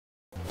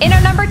In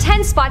our number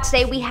 10 spot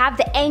today, we have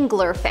the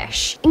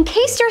anglerfish. In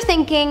case you're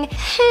thinking,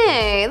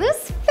 hey,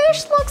 this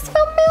fish looks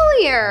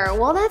familiar.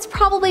 Well, that's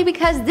probably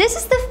because this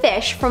is the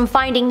fish from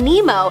Finding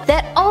Nemo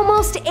that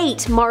almost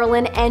ate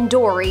Marlin and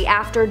Dory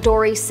after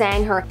Dory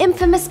sang her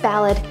infamous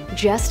ballad,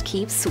 Just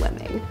Keep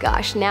Swimming.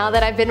 Gosh, now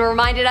that I've been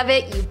reminded of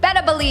it, you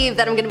better believe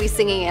that I'm gonna be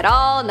singing it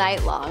all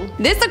night long.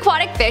 This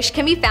aquatic fish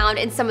can be found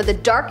in some of the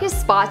darkest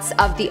spots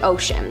of the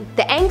ocean.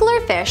 The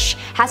anglerfish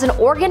has an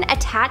organ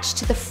attached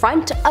to the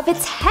front of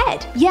its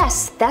head.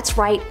 Yes, that's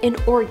right, an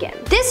organ.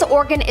 This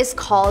organ is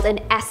called an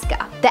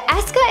esca. The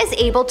esca is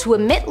able to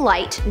emit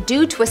light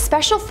due to a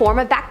special form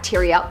of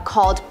bacteria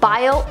called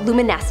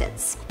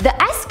bioluminescence. The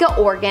esca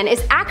organ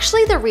is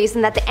actually the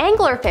reason that the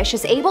anglerfish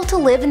is able to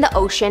live in the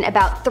ocean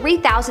about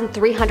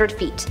 3,300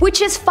 feet,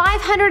 which is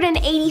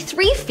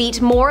 583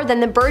 feet more than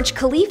the Burj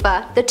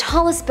Khalifa, the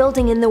tallest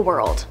building in the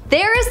world.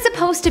 There is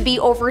supposed to be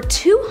over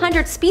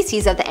 200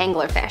 species of the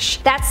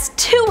anglerfish. That's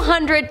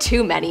 200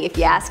 too many if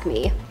you ask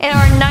me. In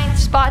our 9th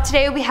spot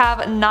today, we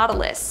have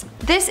Nautilus.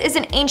 This is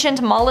an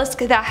ancient mollusk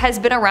that has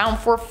been around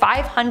for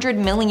 500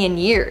 million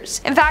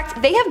years. In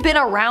fact, they have been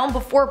around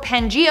before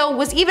Pangea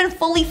was even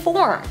fully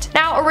formed.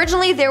 Now,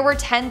 originally there were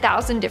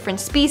 10,000 different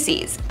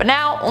species, but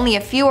now only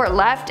a few are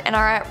left and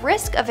are at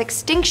risk of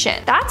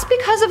extinction. That's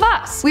because of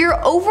us. We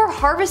are over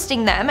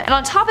harvesting them, and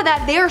on top of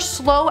that, they are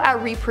slow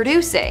at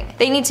reproducing.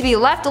 They need to be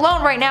left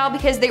alone right now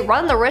because they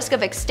run the risk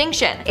of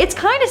extinction. It's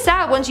kind of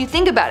sad once you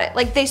think about it.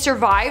 Like, they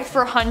survived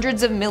for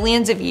hundreds of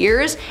millions of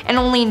years and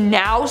only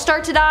now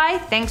start to die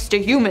thanks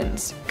to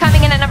humans.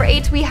 Coming in at number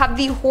 8, we have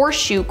the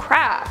horseshoe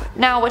crab.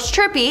 Now, what's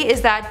trippy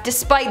is that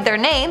despite their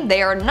name,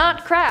 they are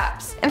not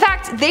crabs. In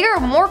fact, they are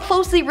more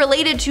closely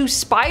related to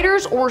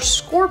spiders or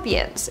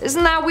scorpions.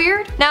 Isn't that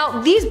weird?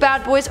 Now, these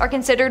bad boys are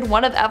considered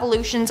one of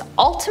evolution's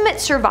ultimate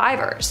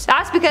survivors.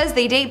 That's because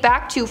they date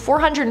back to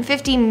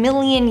 450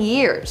 million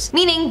years,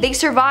 meaning they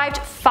survived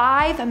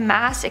 5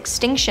 mass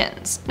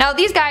extinctions. Now,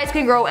 these guys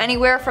can grow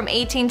anywhere from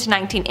 18 to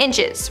 19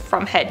 inches,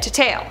 from head to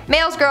tail.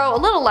 Males grow a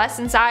little less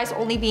in size,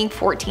 only being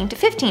 14 to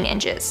 15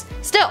 inches.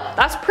 Still,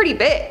 that's pretty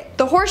big.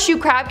 The horseshoe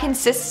crab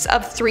consists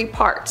of 3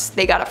 parts.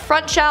 They got a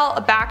front shell,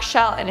 a back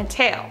shell, and a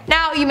tail.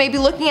 Now, you may be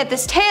looking at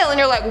this tail and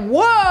you're like,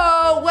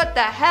 whoa, what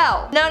the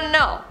hell?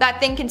 No, that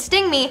thing can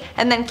sting me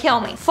and then kill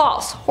me.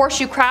 False.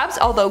 Horseshoe crabs,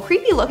 although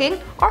creepy looking,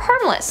 are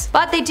harmless,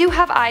 but they do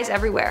have eyes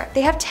everywhere.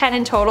 They have 10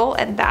 in total,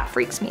 and that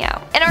freaks me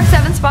out. In our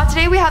 7th spot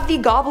today, we have the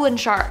goblin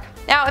shark.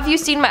 Now, if you've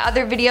seen my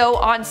other video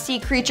on sea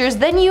creatures,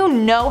 then you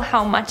know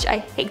how much I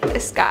hate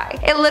this guy.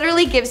 It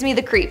literally gives me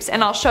the creeps,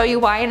 and I'll show you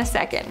why in a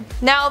second.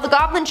 Now, the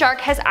goblin shark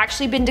has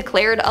actually been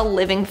declared a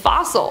living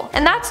fossil,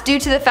 and that's due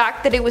to the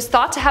fact that it was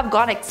thought to have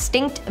gone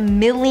extinct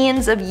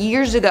millions of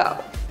years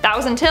ago. That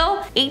was until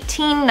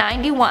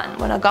 1891,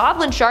 when a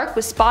goblin shark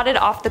was spotted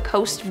off the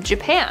coast of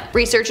Japan.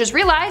 Researchers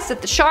realized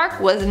that the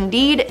shark was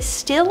indeed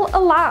still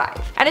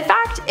alive, and in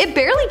fact, it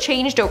barely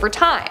changed over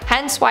time,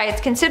 hence why it's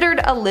considered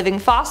a living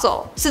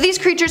fossil. So these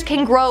creatures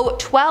can grow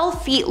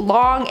 12 feet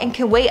long and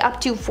can weigh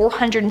up to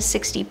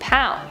 460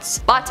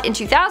 pounds. But in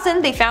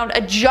 2000, they found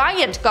a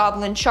giant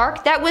goblin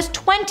shark that was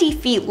 20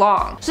 feet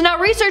long. So now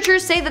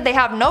researchers say that they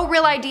have no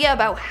real idea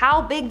about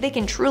how big they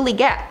can truly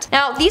get.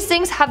 Now, these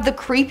things have the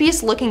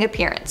creepiest looking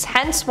appearance,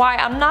 hence why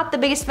I'm not the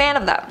biggest fan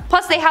of them.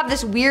 Plus, they have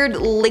this weird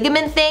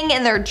ligament thing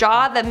in their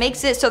jaw that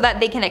makes it so that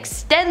they can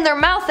extend their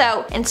mouth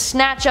out and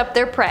snatch up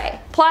their prey.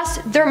 Plus,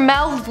 their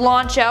mouths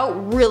launch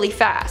out really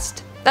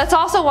fast. That's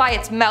also why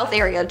its mouth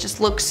area just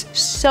looks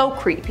so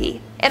creepy.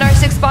 In our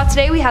 6th spot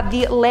today, we have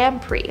the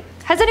lamprey.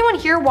 Has anyone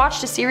here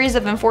watched a series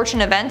of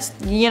Unfortunate Events?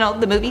 You know,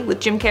 the movie with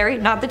Jim Carrey,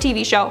 not the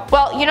TV show.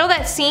 Well, you know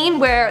that scene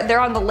where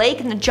they're on the lake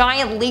and the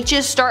giant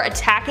leeches start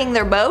attacking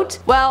their boat?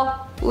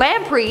 Well,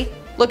 lamprey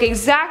look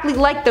exactly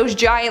like those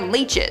giant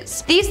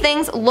leeches. These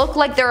things look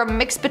like they're a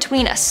mix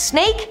between a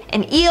snake,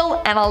 an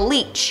eel, and a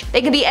leech.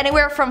 They can be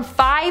anywhere from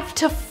 5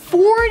 to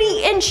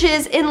 40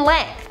 inches in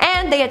length,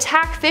 and they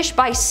attack fish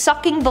by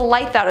sucking the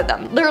life out of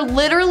them. They're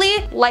literally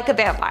like a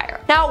vampire.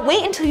 Now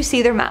wait until you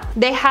see their mouth.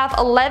 They have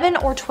 11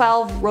 or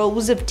 12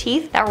 rows of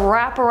teeth that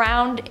wrap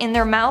around in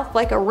their mouth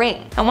like a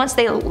ring, and once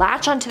they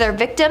latch onto their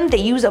victim, they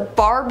use a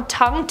barbed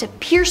tongue to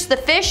pierce the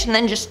fish and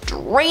then just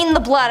drain the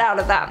blood out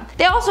of them.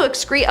 They also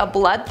excrete a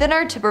blood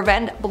thinner to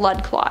prevent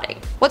blood clotting.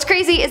 What's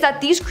crazy is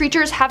that these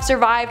creatures have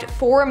survived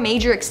 4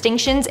 major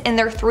extinctions in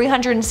their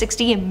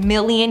 360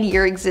 million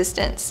year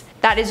existence.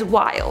 That is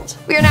wild.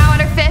 We are now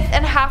at our 5th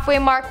and halfway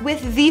mark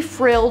with the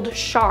frilled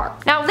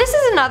shark. Now, this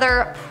is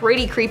another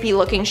pretty creepy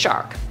looking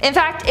shark. In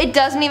fact, it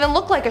doesn't even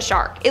look like a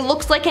shark. It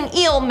looks like an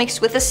eel mixed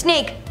with a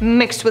snake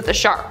mixed with a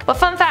shark. But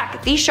fun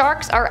fact, these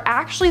sharks are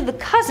actually the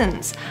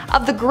cousins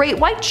of the great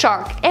white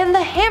shark and the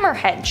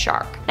hammerhead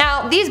shark.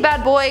 Now, these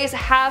bad boys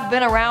have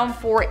been around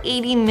for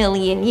 80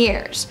 million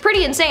years.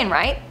 Pretty insane,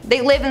 right?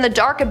 They live in the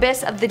dark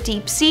abyss of the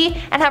deep sea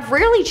and have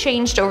rarely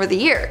changed over the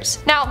years.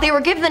 Now, they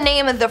were given the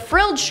name of the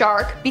frilled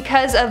shark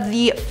because of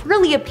the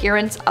frilly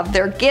appearance of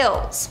their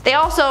gills. They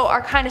also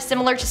are kind of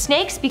similar to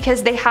snakes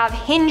because they have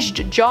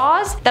hinged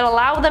jaws that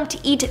allow them to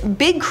eat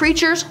big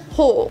creatures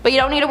whole. But you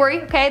don't need to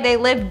worry, okay? They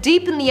live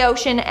deep in the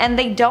ocean and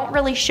they don't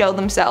really show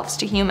themselves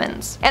to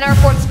humans. In our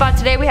fourth spot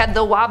today, we have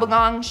the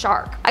Wabagong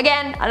shark.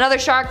 Again, another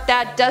shark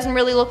that doesn't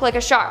really look like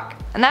a shark.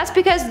 And that's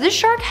because this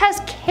shark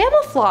has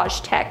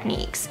camouflage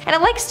techniques, and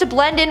it likes to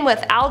blend in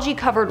with algae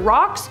covered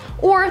rocks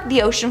or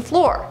the ocean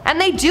floor. And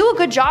they do a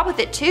good job with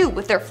it too,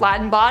 with their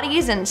flattened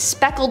bodies and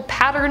speckled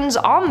patterns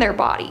on their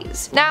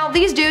bodies. Now,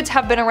 these dudes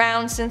have been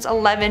around since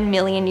 11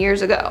 million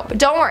years ago. But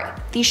don't worry,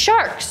 these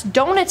sharks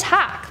don't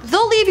attack.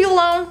 They'll leave you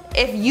alone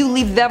if you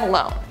leave them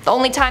alone. The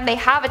only time they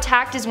have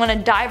attacked is when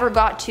a diver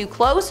got too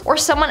close or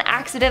someone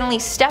accidentally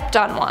stepped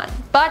on one.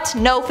 But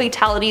no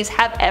fatalities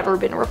have ever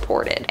been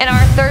reported. In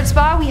our third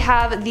spot, we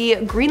have the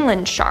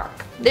Greenland shark.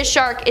 This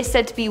shark is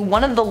said to be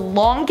one of the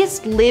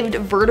longest lived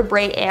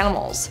vertebrate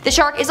animals. The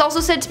shark is also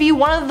said to be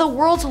one of the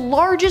world's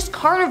largest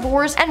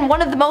carnivores and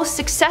one of the most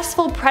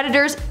successful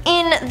predators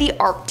in the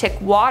Arctic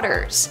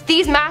waters.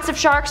 These massive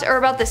sharks are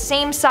about the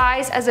same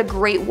size as a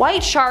great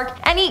white shark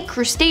and eat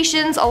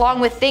crustaceans along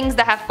with things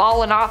that have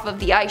fallen off of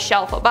the ice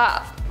shelf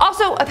above.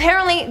 Also,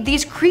 apparently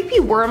these creepy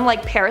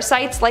worm-like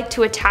parasites like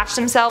to attach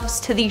themselves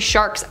to these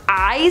sharks'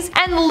 eyes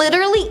and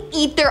literally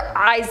eat their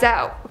eyes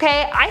out,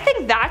 okay? I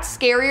think that's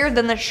scarier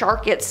than the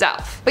shark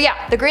itself. But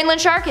yeah, the Greenland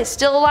shark is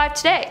still alive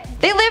today.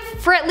 They live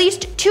for at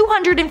least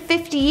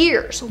 250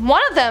 years.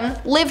 One of them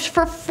lived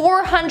for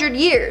 400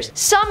 years.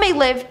 Some may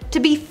live to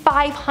be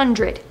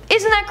 500.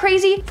 Isn't that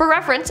crazy? For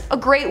reference, a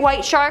great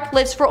white shark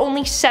lives for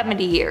only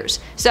 70 years.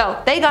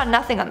 So they got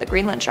nothing on the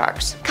Greenland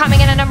sharks. Coming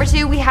in at number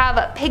 2, we have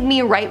a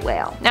pygmy right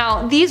whale.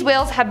 Now, these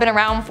whales have been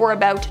around for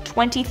about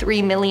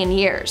 23 million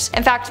years.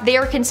 In fact, they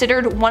are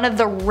considered one of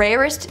the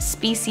rarest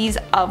species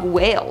of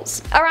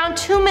whales. Around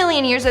 2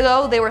 million years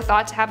ago, they were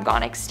thought to have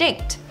gone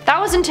extinct. That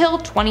was until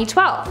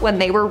 2012 when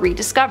they were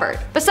rediscovered.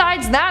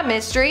 Besides that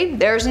mystery,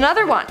 there's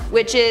another one,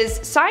 which is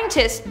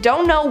scientists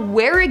don't know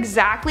where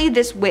exactly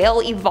this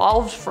whale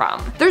evolved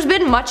from. There's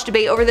been much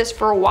debate over this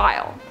for a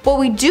while. What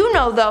we do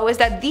know though is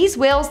that these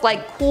whales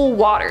like cool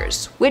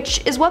waters,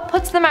 which is what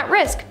puts them at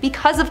risk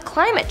because of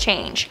climate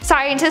change.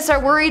 Scientists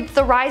are worried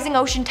the rising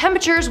ocean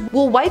temperatures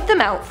will wipe them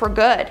out for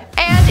good.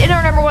 And in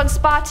our number 1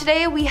 spot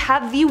today, we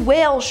have the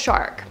whale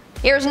shark.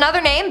 Here's another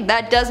name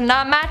that does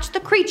not match the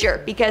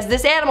creature because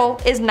this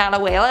animal is not a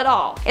whale at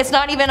all. It's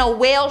not even a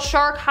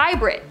whale-shark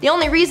hybrid. The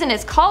only reason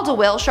it's called a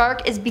whale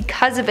shark is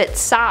because of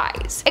its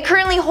size. It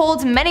currently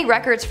holds many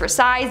records for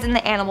size in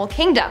the animal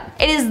kingdom.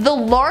 It is the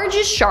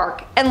largest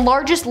shark and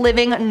largest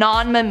living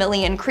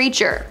non-mammalian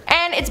creature,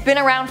 and it's been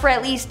around for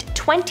at least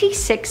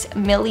 26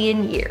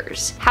 million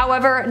years.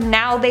 However,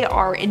 now they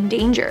are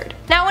endangered.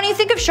 Now when you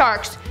think of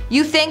sharks,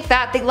 you think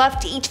that they love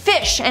to eat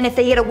fish, and if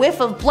they get a whiff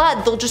of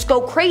blood, they'll just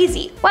go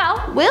crazy. Well,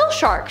 whale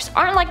sharks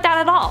aren't like that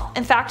at all.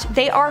 In fact,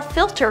 they are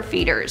filter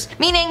feeders,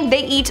 meaning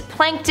they eat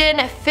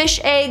plankton, fish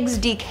eggs,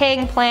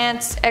 decaying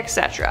plants,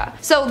 etc.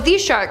 So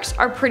these sharks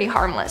are pretty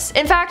harmless.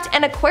 In fact,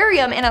 an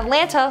aquarium in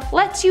Atlanta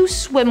lets you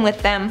swim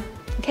with them.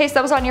 In case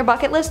that was on your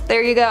bucket list,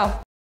 there you go.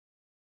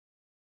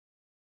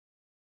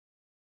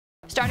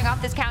 Starting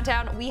off this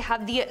countdown, we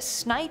have the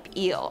snipe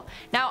eel.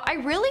 Now, I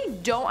really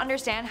don't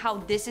understand how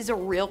this is a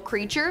real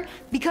creature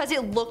because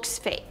it looks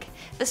fake.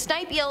 The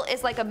snipe eel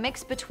is like a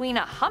mix between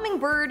a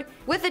hummingbird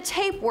with a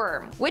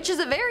tapeworm, which is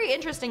a very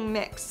interesting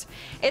mix.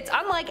 It's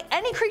unlike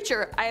any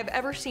creature I have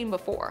ever seen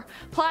before.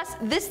 Plus,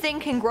 this thing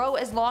can grow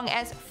as long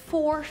as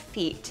 4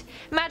 feet.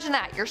 Imagine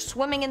that, you're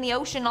swimming in the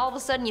ocean, all of a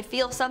sudden you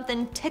feel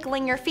something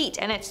tickling your feet,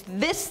 and it's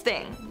this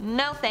thing.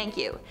 No thank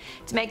you.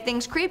 To make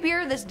things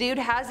creepier, this dude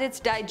has its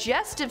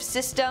digestive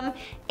system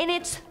in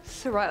its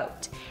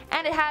throat,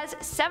 and it has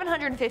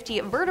 750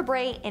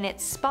 vertebrae in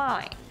its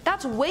spine.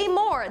 That's way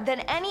more than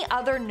any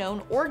other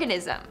known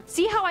organism.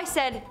 See how I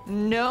said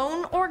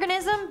known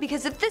organism?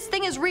 Because if this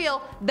thing is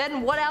real,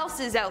 then what else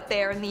is out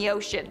there in the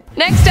ocean?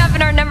 Next up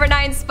in our number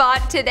 9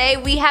 spot today,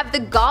 we have the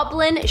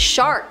goblin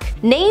shark.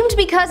 Named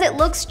because it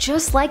looks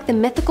just like the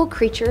mythical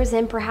creatures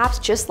and perhaps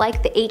just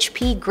like the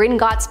HP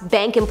Gringotts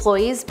bank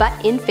employees, but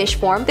in fish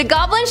form, the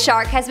goblin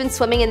shark has been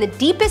swimming in the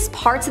deepest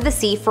parts of the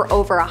sea for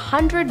over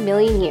 100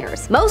 million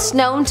years, most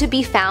known to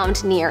be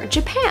found near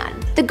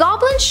Japan. The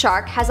goblin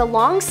shark has a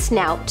long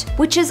snout,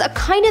 which is a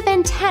kind of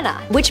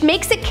antenna, which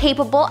makes it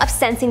capable of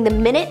sensing the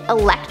minute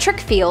electric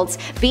fields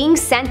being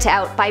sent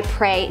out by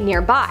prey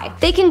nearby.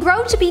 They can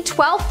grow to be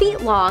 12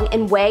 feet long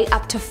and weigh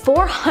up to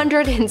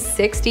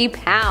 460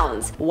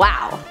 pounds.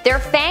 Wow. Their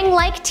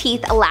fang-like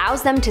teeth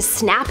allows them to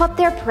snap up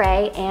their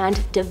prey and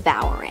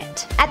devour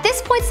it. At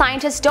this point,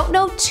 scientists don't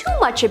know too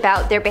much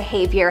about their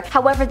behavior,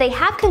 however they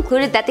have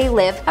concluded that they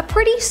live a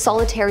pretty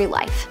solitary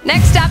life.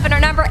 Next up in our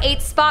number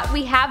 8 spot,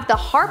 we have the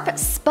harp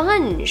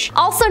sponge,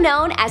 also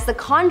known as the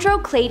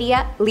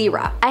Chondrocladia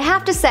lyra. I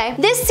have to say,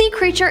 this sea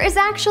creature is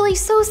actually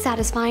so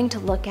satisfying to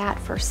look at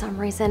for some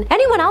reason.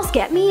 Anyone else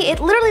get me? It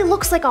literally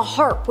looks like a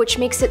harp, which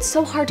makes it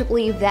so hard to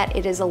believe that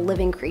it is a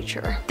living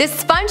creature. This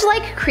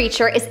sponge-like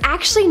creature is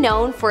actually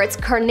known for its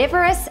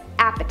carnivorous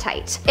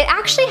appetite. It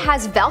actually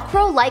has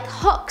Velcro-like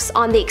hooks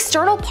on the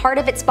external part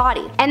of its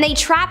body, and they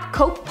trap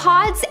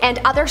copepods and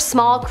other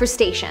small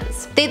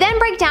crustaceans. They then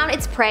break down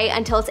its prey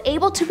until it's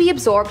able to be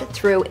absorbed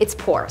through its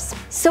pores.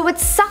 So it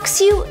sucks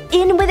you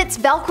in with its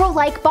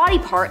Velcro-like body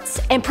parts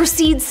and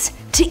proceeds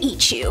to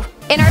eat you.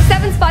 In our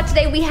 7th spot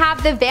today, we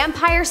have the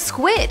vampire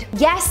squid.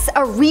 Yes,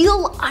 a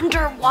real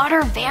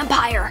underwater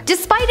vampire.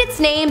 Despite its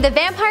name, the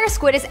vampire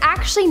squid is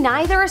actually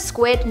neither a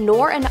squid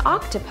nor an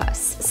octopus.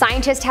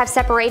 Scientists have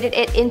separated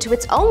it into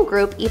its own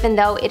group, even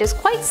though it is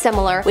quite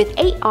similar with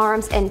 8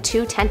 arms and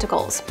 2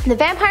 tentacles. The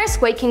vampire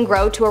squid can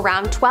grow to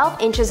around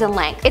 12 inches in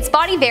length. Its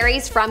body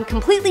varies from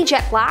completely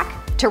jet black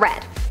to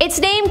red. Its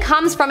name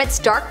comes from its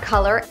dark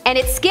color, and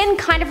its skin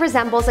kind of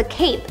resembles a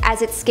cape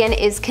as its skin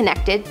is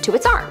connected to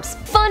its arms.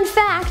 Fun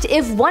fact,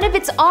 if one of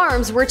its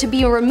arms were to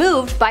be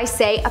removed by,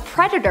 say, a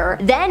predator,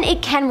 then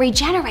it can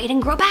regenerate and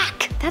grow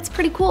back. That's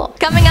pretty cool.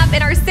 Coming up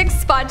in our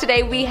 6th spot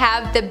today, we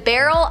have the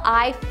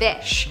barrel-eye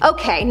fish.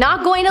 Okay,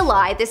 not going to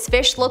lie, this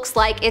fish looks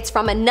like it's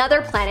from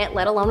another planet,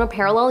 let alone a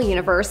parallel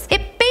universe.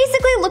 It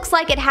basically looks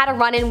like it had a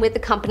run-in with the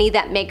company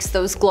that makes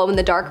those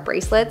glow-in-the-dark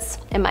bracelets,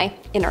 and my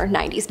inner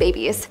 90s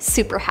baby is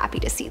super happy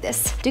to see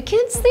this. Do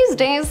kids these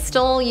days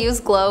still use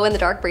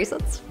glow-in-the-dark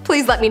bracelets?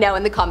 Please let me know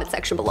in the comment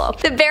section below.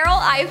 The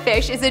barrel-eye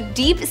fish is a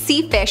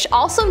deep-sea fish,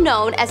 also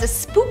known as a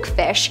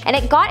spookfish, and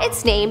it got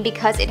its name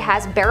because it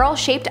has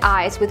barrel-shaped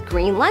eyes with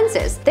green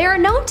lenses. They are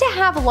known to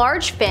have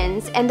large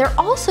fins, and they're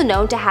also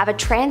known to have a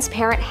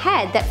transparent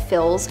head that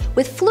fills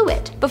with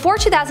fluid. Before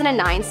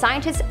 2009,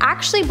 scientists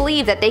actually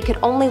believed that they could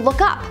only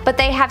look up, but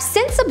they have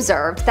since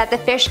observed that the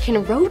fish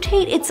can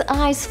rotate its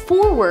eyes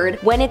forward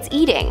when it's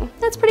eating.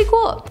 That's pretty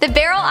cool. The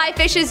barrel-eye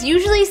fish is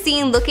usually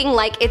seen looking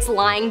like it's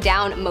lying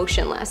down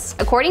motionless.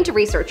 According to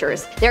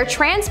researchers, their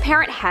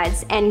transparent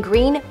heads and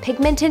green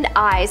pigmented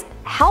eyes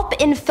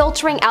help in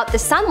filtering out the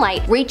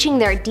sunlight reaching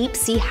their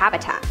deep-sea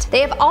habitat.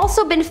 They have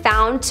also been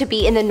found to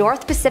be in the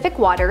North Pacific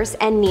waters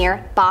and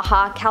near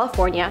Baja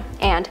California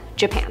and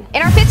Japan.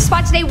 In our 5th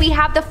spot today, we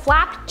have the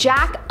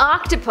flapjack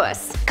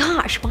octopus.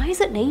 Gosh, why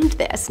is it named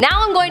this?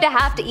 Now I'm going to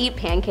have to eat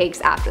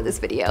pancakes after this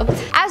video.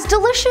 As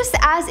delicious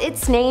as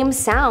its name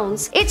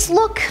sounds, its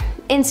look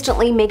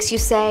instantly makes you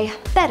say,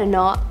 better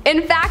not.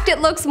 In fact, it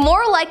looks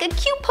more like a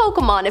cute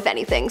Pokemon if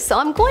anything, so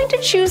I'm going to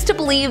choose to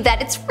believe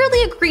that it's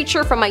really a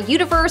creature from a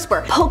universe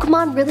where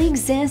Pokemon really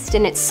exist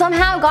and it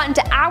somehow got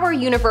into our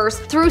universe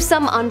through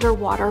some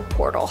underwater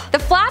portal. The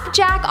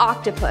flapjack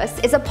octopus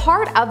is a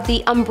part of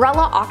the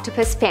umbrella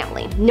octopus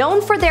family,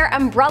 known for their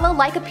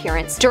umbrella-like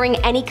appearance during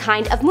any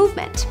kind of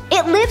movement.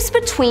 It lives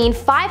between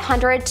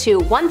 500 to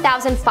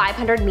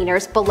 1,500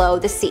 meters below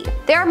the sea.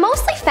 They are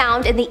mostly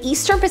found in the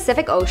eastern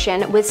Pacific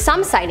Ocean, with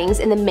some sightings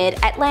in the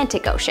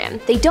mid-Atlantic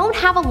Ocean. They don't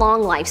have a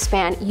long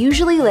lifespan,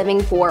 usually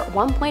living for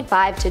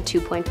 1.5 to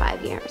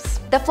 2.5 years.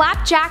 The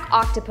flapjack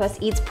octopus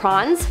eats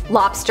prawns,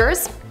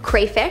 lobsters,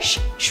 crayfish,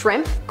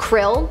 shrimp,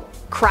 krill,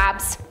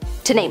 crabs,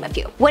 to name a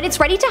few. When it's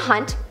ready to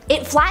hunt,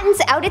 it flattens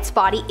out its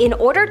body in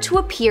order to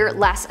appear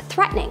less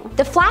threatening.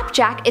 The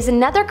flapjack is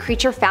another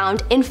creature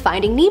found in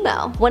Finding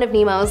Nemo, one of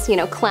Nemo's,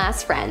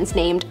 class friends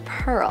named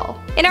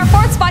Pearl. In our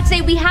 4th spot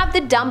today, we have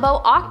the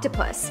Dumbo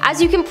octopus.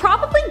 As you can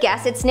probably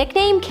guess, its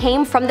nickname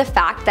came from the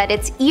fact that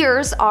its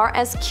ears are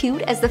as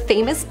cute as the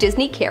famous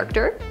Disney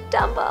character,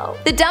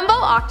 Dumbo. The Dumbo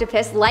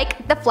octopus,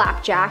 like the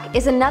flapjack,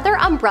 is another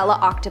umbrella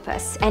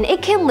octopus, and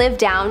it can live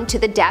down to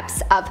the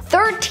depths of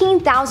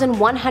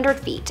 13,100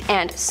 feet,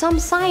 and some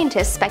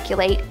scientists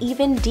speculate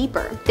even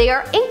deeper. They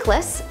are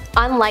inkless,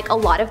 unlike a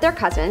lot of their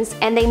cousins,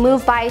 and they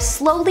move by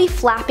slowly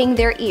flapping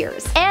their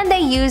ears, and they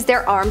use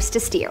their arms to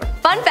steer.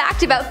 Fun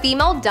fact about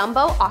female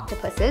Dumbo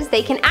octopuses,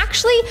 they can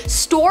actually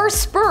store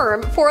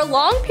sperm for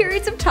long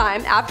periods of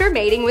time after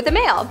mating with a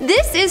male.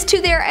 This is to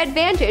their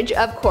advantage,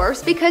 of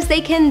course, because they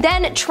can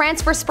then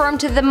transfer sperm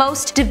to the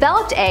most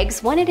developed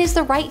eggs when it is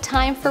the right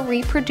time for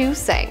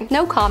reproducing.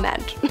 No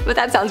comment, but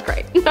that sounds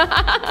great.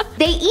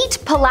 They eat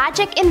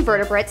pelagic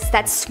invertebrates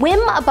that swim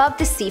above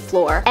the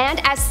seafloor, and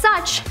as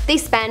such, they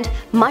spend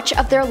much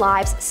of their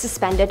lives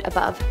suspended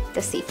above the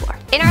seafloor.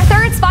 In our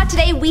 3rd spot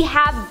today, we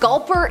have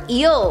gulper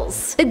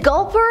eels. The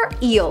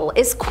gulper eel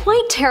is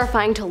quite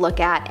terrifying to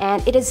look at,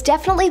 and it is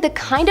definitely the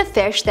kind of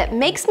fish that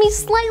makes me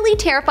slightly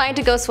terrified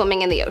to go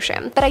swimming in the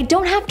ocean. But I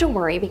don't have to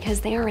worry because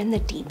they are in the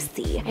deep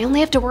sea. I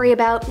only have to worry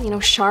about,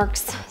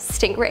 sharks,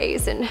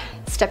 stingrays, and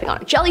stepping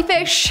on a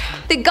jellyfish.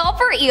 The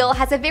gulper eel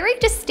has a very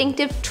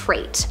distinctive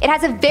trait. It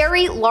has a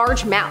very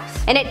large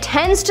mouth, and it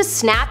tends to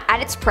snap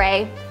at its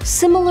prey,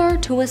 similar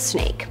to a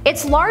snake.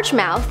 Its large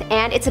mouth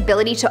and its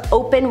ability to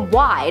open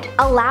wide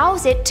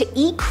allows it to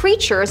eat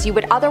creatures you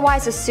would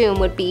otherwise assume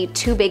would be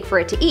too big for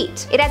it to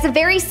eat. It has a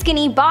very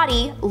skinny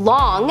body,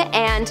 long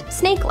and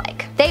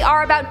snake-like. They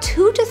are about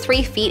 2 to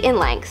 3 feet in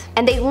length,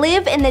 and they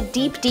live in the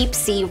deep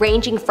sea,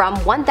 ranging from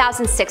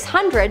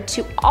 1,600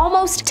 to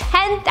almost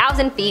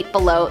 10,000 feet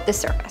below the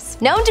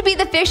surface. Known to be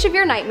the fish of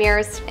your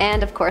nightmares,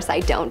 and of course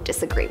I don't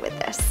disagree with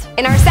this.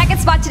 In our second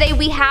spot today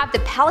we have the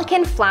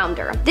pelican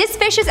flounder. This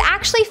fish is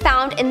actually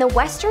found in the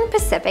western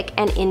Pacific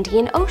and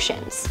Indian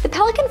Oceans. The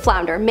pelican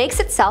flounder makes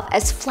itself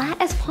as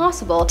flat as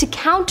possible to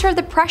counter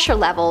the pressure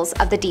levels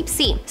of the deep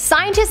sea.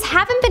 Scientists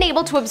haven't been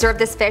able to observe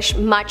this fish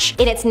much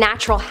in its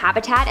natural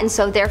habitat, and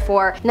so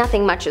therefore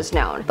nothing much is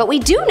known. But we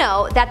do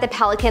know that the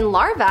pelican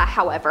larva,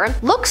 however,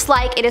 looks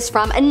like it is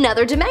from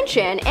another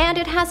dimension, and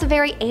it has a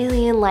very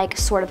alien-like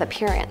sort of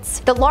appearance.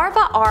 The larvae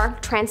are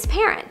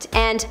transparent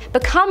and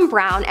become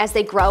brown as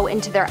they grow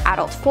into their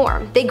adult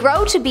form. They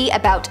grow to be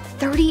about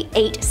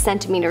 38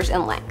 centimeters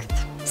in length.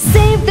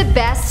 Save the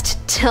best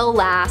till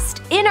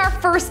last. In our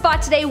first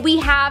spot today we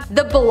have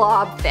the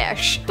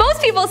blobfish.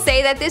 Most people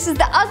say that this is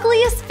the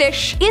ugliest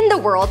fish in the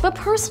world, but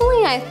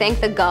personally I think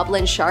the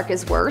goblin shark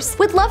is worse.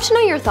 Would love to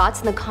know your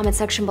thoughts in the comment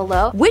section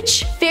below.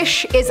 Which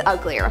fish is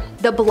uglier?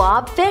 The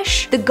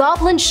blobfish, the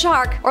goblin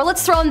shark, or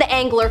let's throw in the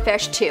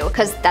anglerfish too,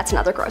 because that's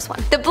another gross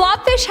one. The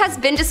blobfish has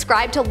been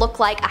described to look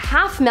like a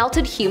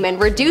half-melted human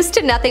reduced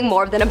to nothing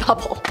more than a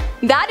bubble.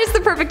 That is the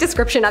perfect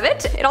description of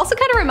it. It also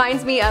kind of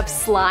reminds me of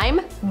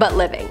slime, but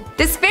living.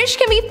 This fish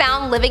can be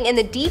found living in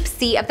the deep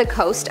sea of the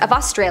coast of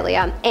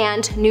Australia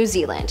and New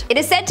Zealand. It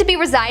is said to be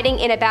residing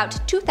in about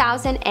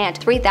 2,000 and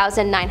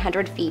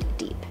 3,900 feet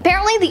deep.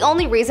 Apparently the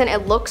only reason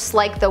it looks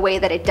like the way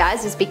that it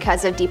does is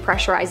because of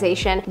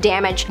depressurization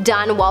damage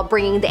done while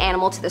bringing the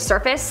animal to the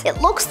surface.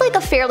 It looks like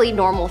a fairly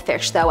normal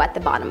fish though at the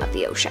bottom of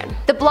the ocean.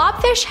 The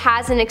blobfish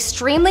has an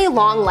extremely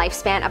long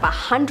lifespan of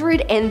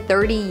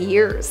 130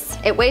 years.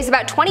 It weighs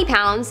about 20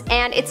 pounds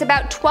and it's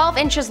about 12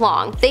 inches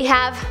long. They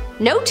have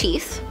no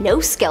teeth, no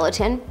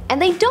skeleton,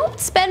 and they don't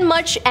spend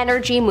much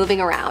energy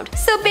moving around.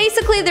 So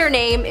basically their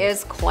name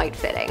is quite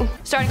fitting.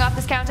 Starting off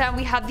this countdown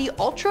we have the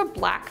ultra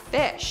black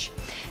fish.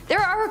 There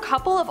are a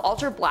couple of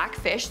ultra black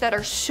fish that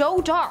are so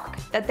dark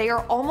that they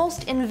are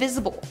almost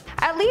invisible.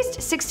 At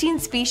least 16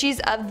 species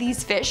of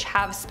these fish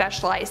have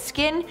specialized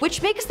skin,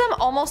 which makes them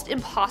almost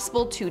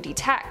impossible to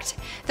detect.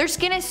 Their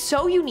skin is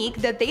so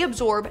unique that they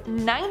absorb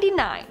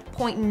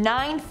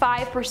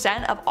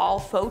 99.95% of all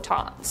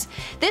photons.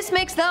 This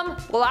makes them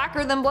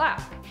blacker than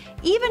black.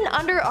 Even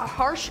under a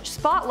harsh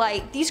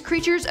spotlight, these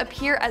creatures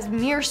appear as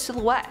mere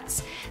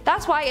silhouettes.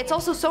 That's why it's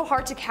also so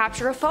hard to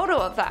capture a photo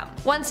of them.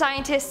 One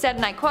scientist said,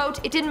 and I quote,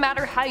 "It didn't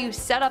matter how you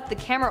set up the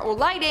camera or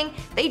lighting,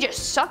 they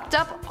just sucked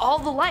up all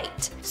the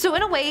light." So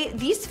in a way,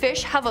 these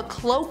fish have a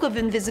cloak of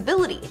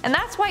invisibility, and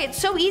that's why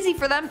it's so easy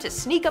for them to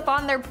sneak up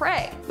on their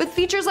prey. With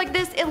features like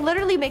this, it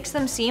literally makes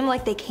them seem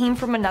like they came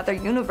from another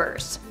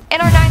universe. In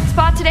our ninth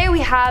spot today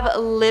we have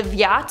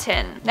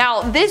Leviathan.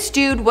 Now this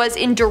dude was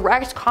in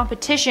direct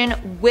competition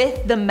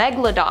with the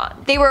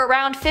Megalodon. They were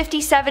around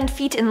 57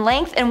 feet in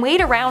length and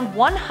weighed around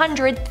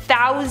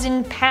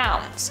 100,000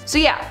 pounds. So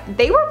yeah,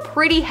 they were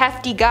pretty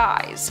hefty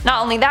guys.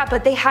 Not only that,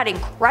 but they had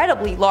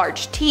incredibly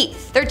large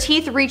teeth. Their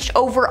teeth reached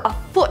over a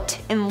foot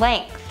in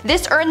length.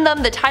 This earned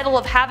them the title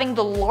of having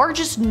the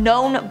largest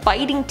known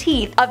biting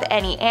teeth of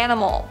any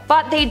animal.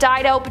 But they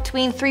died out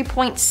between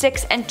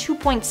 3.6 and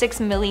 2.6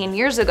 million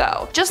years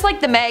ago. Just like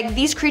the Meg,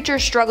 these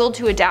creatures struggled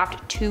to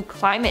adapt to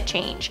climate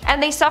change,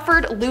 and they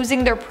suffered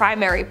losing their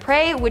primary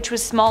prey, which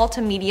was small to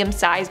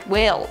medium-sized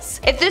whales.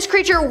 If this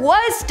creature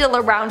was still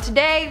around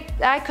today,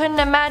 I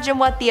couldn't imagine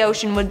what the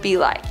ocean would be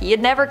like.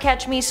 You'd never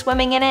catch me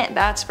swimming in it,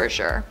 that's for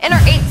sure. In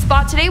our eighth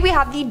spot today we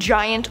have the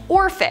giant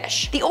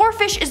oarfish. The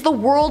oarfish is the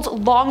world's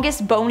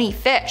longest bony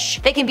fish.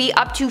 They can be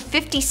up to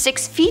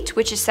 56 feet,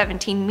 which is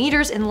 17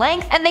 meters in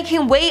length, and they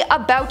can weigh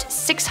about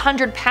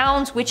 600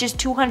 pounds, which is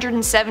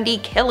 270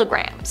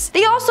 kilograms.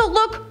 They also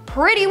look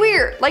pretty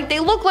weird, like they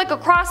look like a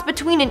cross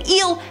between an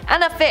eel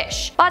and a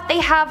fish, but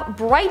they have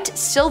bright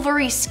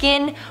silvery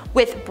skin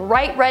with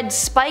bright red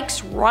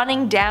spikes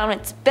running down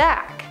its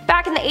back.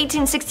 Back in the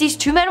 1860s,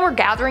 two men were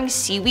gathering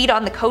seaweed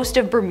on the coast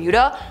of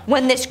Bermuda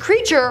when this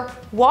creature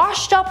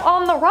washed up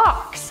on the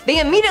rocks.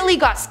 They immediately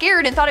got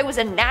scared and thought it was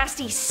a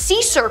nasty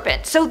sea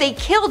serpent, so they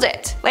killed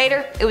it.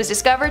 Later, it was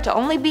discovered to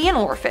only be an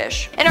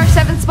oarfish. In our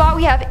seventh spot,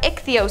 we have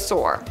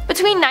ichthyosaur.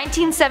 Between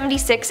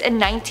 1976 and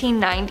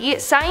 1990,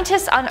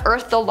 scientists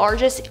unearthed the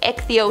largest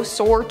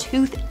ichthyosaur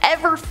tooth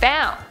ever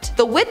found.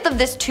 The width of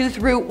this tooth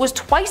root was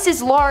twice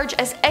as large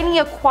as any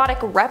aquatic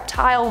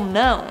reptile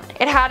known.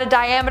 It had a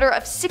diameter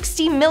of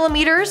 60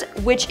 millimeters,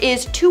 which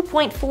is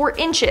 2.4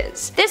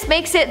 inches. This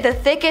makes it the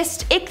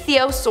thickest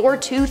ichthyosaur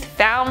tooth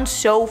found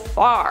so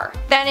far.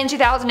 Then in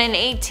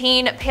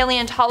 2018,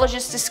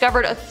 paleontologists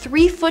discovered a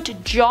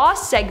 3-foot jaw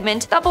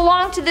segment that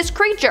belonged to this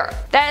creature.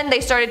 Then they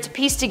started to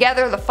piece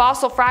together the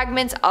fossil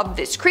fragments of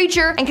this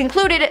creature and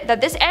concluded that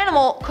this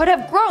animal could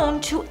have grown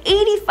to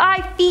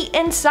 85 feet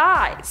in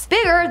size,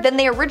 bigger than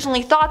they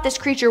originally thought this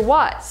creature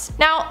was.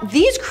 Now,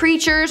 these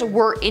creatures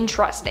were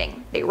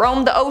interesting. They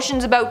roamed the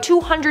oceans about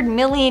 200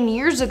 million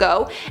years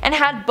ago and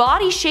had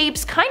body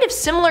shapes kind of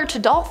similar to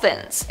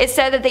dolphins. It's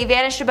said that they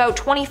vanished about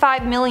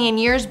 25 million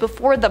years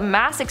before the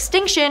mass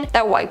extinction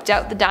that wiped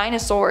out the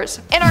dinosaurs.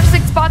 In our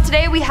sixth spot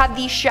today, we have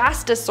the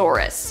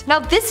Shastasaurus. Now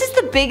this is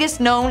the biggest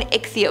known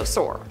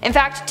ichthyosaur. In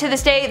fact, to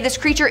this day, this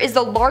creature is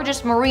the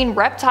largest marine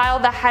reptile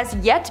that has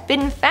yet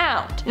been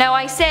found. Now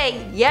I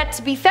say yet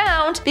to be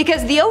found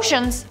because the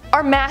oceans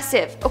are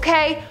massive,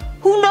 okay?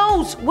 Who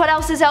knows what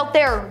else is out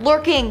there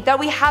lurking that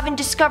we haven't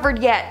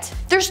discovered yet?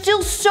 There's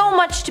still so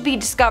much to be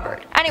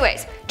discovered.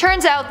 Anyways,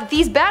 turns out that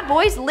these bad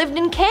boys lived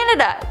in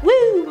Canada.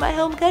 Woo, my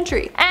home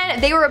country.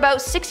 And they were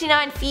about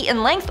 69 feet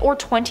in length or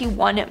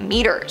 21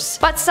 meters.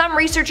 But some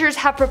researchers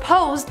have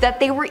proposed that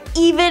they were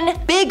even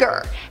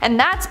bigger, and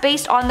that's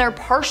based on their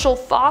partial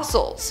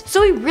fossils.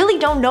 So we really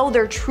don't know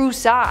their true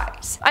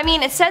size. I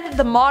mean, it's said that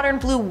the modern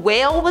blue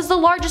whale was the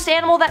largest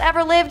animal that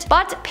ever lived,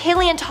 but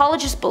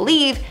paleontologists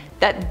believe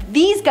that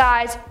these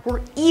guys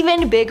were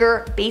even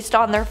bigger based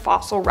on their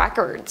fossil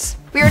records.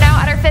 We are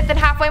now at our fifth and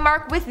halfway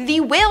mark with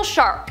the whale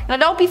shark. Now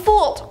don't be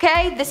fooled,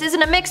 okay? This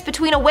isn't a mix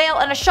between a whale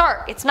and a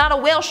shark. It's not a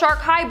whale-shark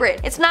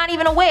hybrid. It's not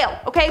even a whale,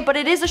 okay? But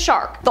it is a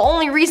shark. The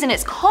only reason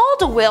it's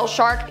called a whale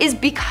shark is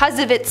because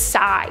of its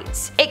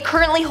size. It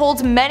currently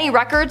holds many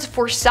records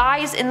for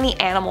size in the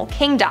animal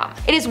kingdom.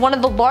 It is one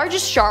of the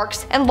largest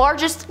sharks and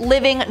largest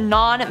living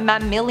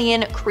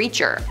non-mammalian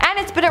creature. And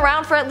it's been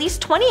around for at least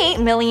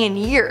 28 million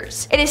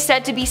years. It is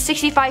said to be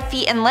 65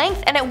 feet in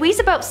length and it weighs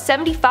about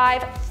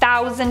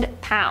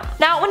 75,000 pounds.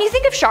 Now, when you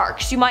think of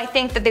sharks, you might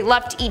think that they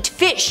love to eat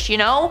fish, you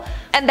know?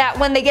 And that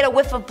when they get a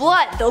whiff of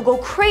blood, they'll go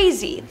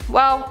crazy.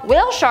 Well,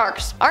 whale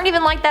sharks aren't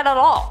even like that at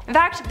all. In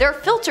fact, they're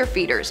filter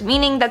feeders,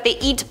 meaning that they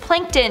eat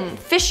plankton,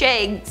 fish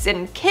eggs,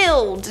 and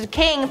kill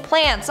decaying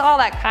plants, all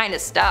that kind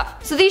of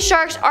stuff. So these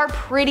sharks are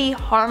pretty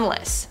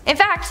harmless. In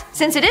fact,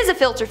 since it is a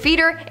filter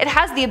feeder, it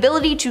has the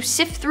ability to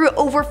sift through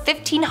over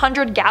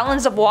 1,500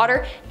 gallons of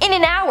water in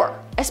an hour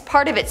as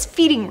part of its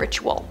feeding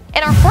ritual.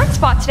 In our fourth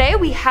spot today,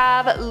 we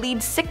have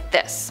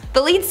Leadsichthys.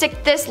 The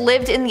Leadsichthys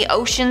lived in the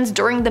oceans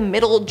during the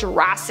Middle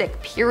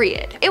Jurassic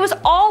period. It was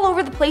all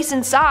over the place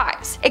in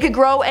size. It could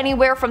grow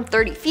anywhere from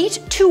 30 feet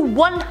to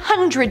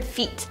 100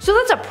 feet. So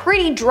that's a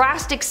pretty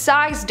drastic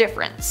size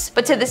difference.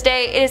 But to this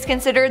day, it is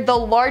considered the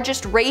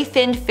largest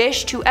ray-finned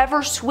fish to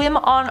ever swim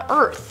on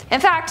Earth.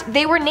 In fact,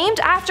 they were named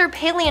after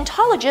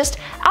paleontologist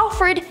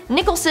Alfred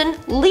Nicholson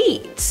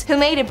Leeds, who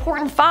made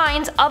important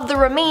finds of the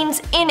remains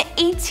in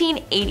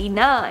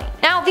 1889.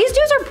 Now, these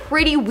dudes are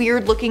pretty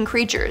weird looking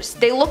creatures.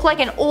 They look like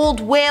an old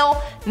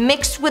whale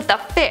mixed with a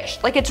fish,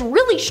 like it's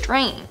really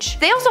strange.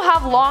 They also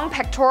have long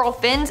pectoral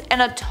fins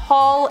and a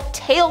tall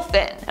tail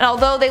fin, and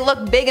although they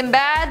look big and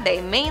bad,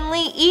 they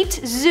mainly eat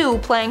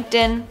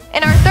zooplankton.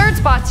 In our third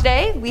spot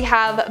today, we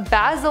have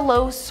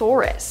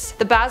Basilosaurus.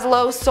 The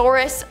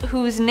Basilosaurus,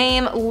 whose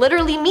name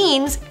literally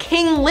means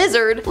king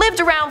lizard, lived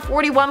around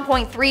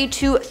 41.3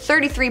 to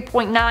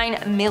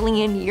 33.9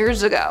 million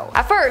years ago.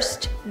 At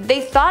first,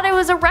 they thought it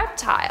was a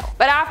reptile,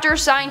 but after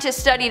scientists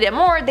studied it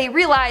more, they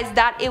realized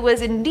that it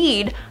was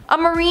indeed a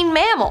marine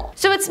mammal.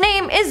 So its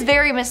name is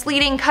very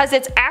misleading because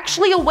it's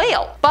actually a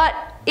whale, but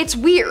it's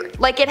weird,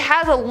 like it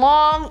has a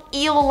long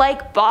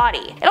eel-like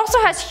body. It also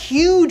has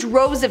huge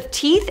rows of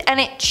teeth and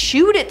it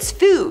chewed its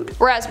food,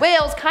 whereas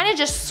whales kind of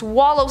just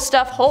swallow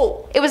stuff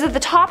whole. It was at the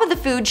top of the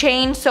food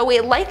chain, so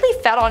it likely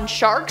fed on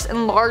sharks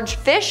and large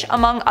fish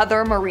among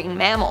other marine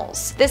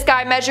mammals. This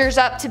guy measures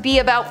up to be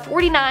about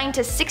 49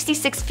 to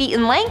 66 feet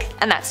in length,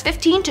 and that's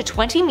 15 to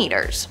 20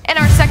 meters. In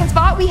our second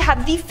spot, we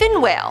have the fin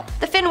whale.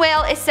 The fin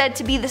whale is said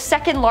to be the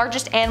second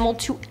largest animal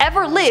to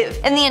ever live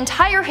in the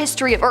entire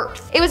history of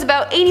Earth. It was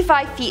about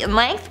 85 feet in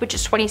length, which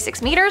is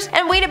 26 meters,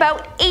 and weighed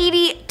about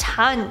 80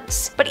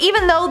 tons. But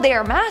even though they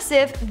are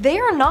massive, they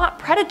are not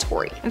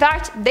predatory. In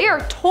fact, they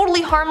are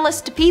totally harmless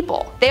to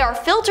people. They are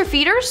filter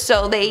feeders,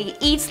 so they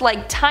eat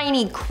like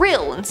tiny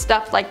krill and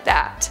stuff like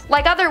that.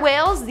 Like other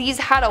whales, these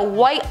had a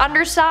white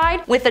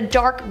underside with a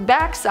dark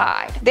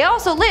backside. They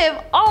also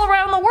live all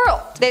around the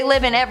world. They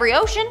live in every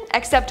ocean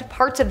except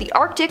parts of the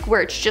Arctic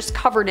where it's just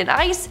covered in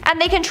ice, and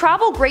they can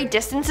travel great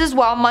distances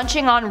while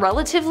munching on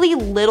relatively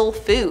little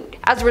food.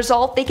 As a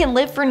result, they can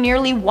live for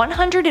nearly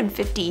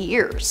 150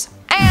 years.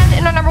 And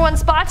in our number one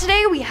spot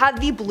today, we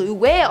have the blue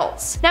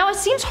whales. Now it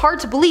seems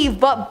hard to believe,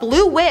 but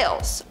blue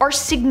whales are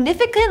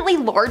significantly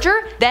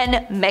larger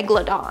than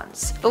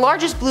megalodons. The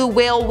largest blue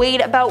whale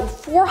weighed about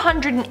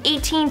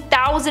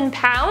 418,000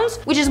 pounds,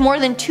 which is more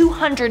than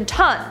 200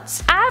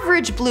 tons.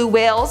 Average blue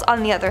whales,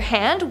 on the other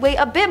hand, weigh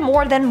a bit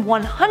more than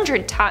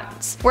 100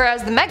 tons,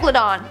 whereas the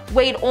megalodon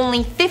weighed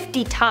only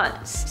 50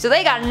 tons. So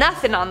they got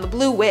nothing on the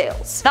blue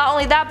whales. Not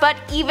only that, but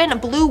even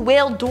blue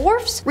whale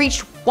dwarfs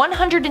reached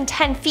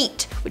 110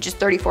 feet, which is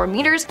 34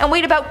 meters, and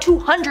weighed about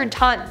 200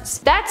 tons.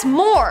 That's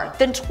more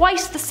than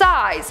twice the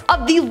size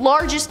of the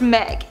largest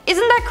meg.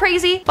 Isn't that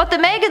crazy? But the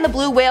meg and the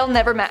blue whale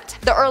never met.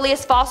 The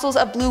earliest fossils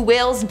of blue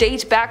whales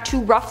date back to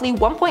roughly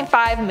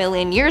 1.5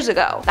 million years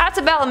ago. That's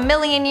about a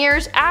million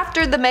years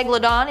after the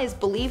megalodon is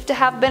believed to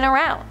have been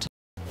around.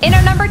 In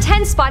our number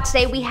 10 spot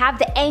today, we have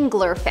the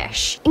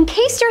anglerfish. In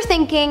case you're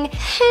thinking,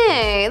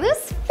 hey,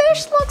 this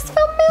fish looks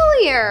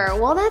familiar.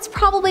 Well, that's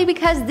probably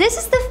because this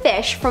is the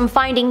fish from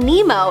Finding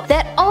Nemo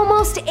that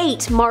almost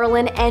ate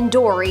Marlin and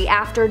Dory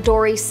after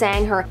Dory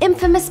sang her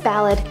infamous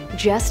ballad,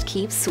 Just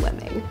Keep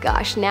Swimming.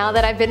 Gosh, now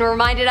that I've been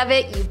reminded of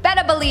it, you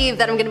better believe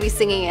that I'm gonna be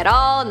singing it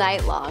all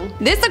night long.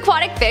 This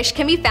aquatic fish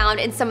can be found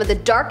in some of the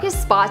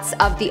darkest spots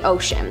of the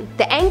ocean.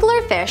 The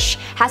anglerfish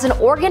has an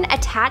organ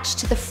attached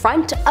to the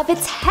front of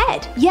its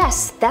head.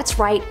 Yes, that's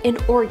right, an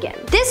organ.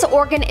 This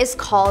organ is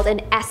called an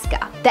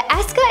esca. The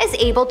esca is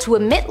able to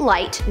emit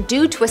light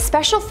due to a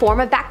special form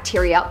of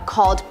bacteria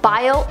called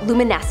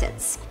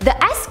bioluminescence. The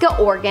esca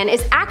organ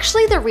is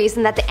actually the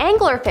reason that the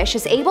anglerfish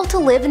is able to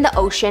live in the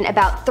ocean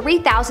about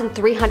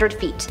 3,300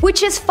 feet,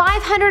 which is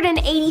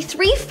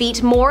 583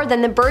 feet more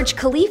than the Burj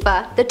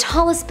Khalifa, the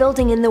tallest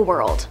building in the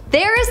world.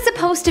 There is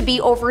supposed to be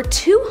over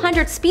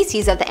 200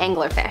 species of the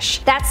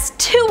anglerfish. That's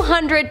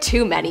 200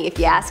 too many if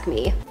you ask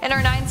me. In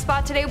our 9th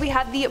spot today, we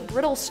have the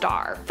brittle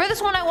star. For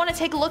this one, I want to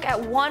take a look at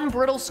one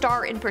brittle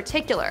star in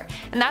particular,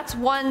 and that's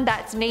one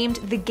that's named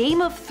the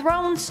Game of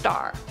Thrones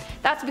star.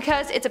 That's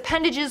because its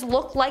appendages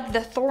look like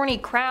the thorny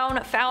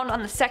crown found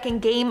on the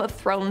second Game of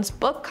Thrones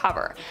book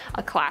cover,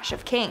 A Clash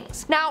of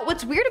Kings. Now,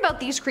 what's weird about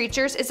these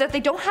creatures is that they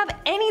don't have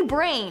any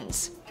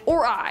brains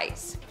or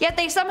eyes, yet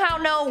they somehow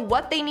know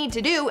what they need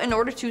to do in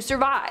order to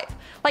survive.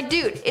 Like,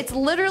 dude, it's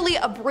literally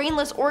a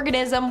brainless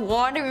organism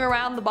wandering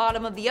around the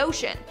bottom of the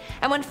ocean,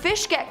 and when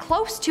fish get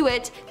close to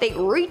it, they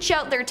reach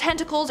out their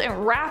tentacles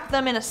and wrap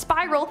them in a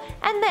spiral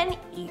and then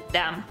eat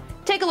them.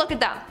 Take a look at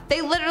them.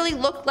 They literally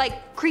look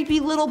like creepy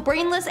little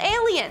brainless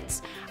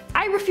aliens.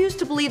 I refuse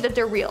to believe that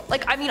they're real.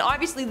 Like, I mean,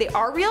 obviously they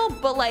are real,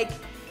 but like,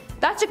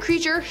 that's a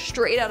creature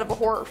straight out of a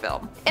horror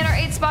film. In our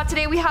 8th spot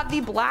today, we have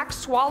the black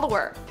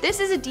swallower. This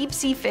is a deep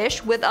sea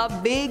fish with a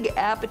big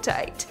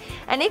appetite,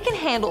 and it can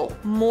handle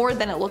more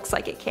than it looks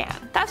like it can.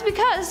 That's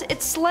because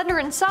it's slender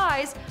in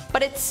size,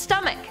 but its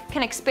stomach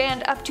can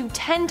expand up to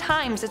 10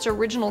 times its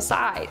original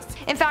size.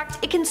 In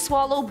fact, it can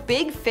swallow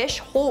big fish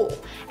whole,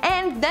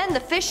 and then the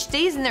fish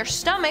stays in their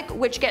stomach,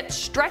 which gets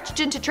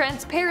stretched into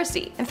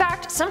transparency. In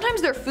fact, sometimes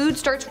their food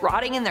starts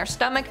rotting in their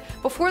stomach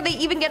before they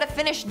even get to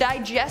finish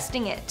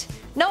digesting it.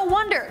 No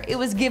wonder it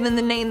was given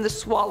the name the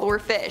swallower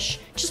fish.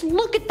 Just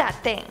look at that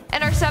thing.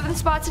 In our 7th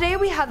spot today,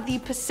 we have the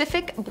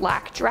Pacific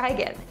black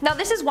dragon. Now,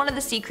 this is one of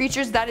the sea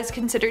creatures that is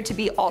considered to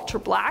be ultra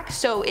black,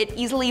 so it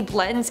easily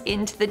blends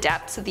into the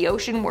depths of the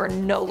ocean where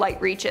no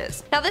light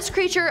reaches. Now, this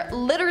creature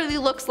literally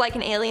looks like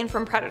an alien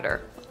from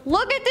Predator.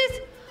 Look at this!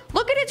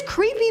 Look at its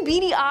creepy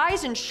beady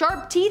eyes and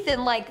sharp teeth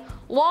and like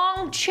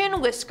long chin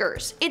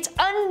whiskers. It's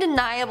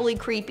undeniably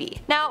creepy.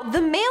 Now,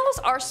 the males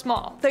are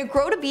small. They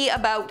grow to be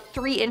about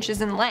 3 inches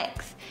in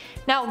length.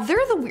 Now,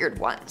 they're the weird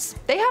ones.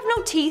 They have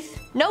no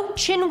teeth, no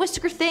chin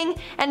whisker thing,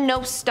 and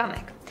no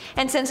stomach.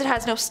 And since it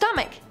has no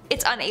stomach,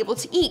 it's unable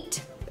to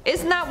eat.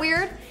 Isn't that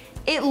weird?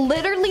 It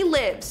literally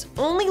lives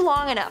only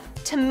long enough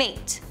to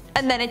mate,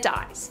 and then it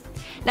dies.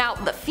 Now,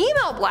 the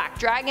female black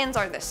dragons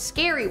are the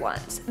scary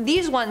ones.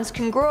 These ones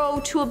can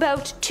grow to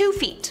about 2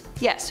 feet.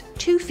 Yes,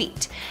 2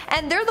 feet.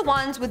 And they're the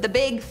ones with the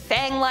big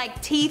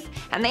fang-like teeth,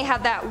 and they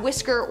have that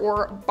whisker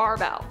or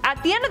barbel.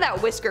 At the end of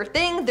that whisker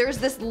thing, there's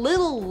this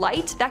little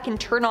light that can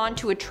turn on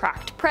to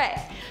attract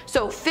prey.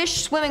 So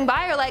fish swimming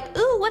by are like,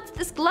 ooh, what's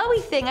this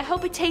glowy thing? I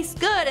hope it tastes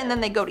good. And then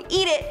they go to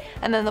eat it,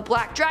 and then the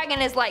black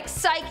dragon is like,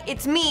 psych,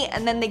 it's me,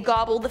 and then they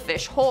gobble the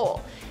fish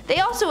whole. They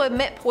also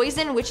emit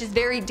poison, which is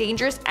very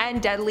dangerous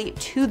and deadly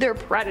to their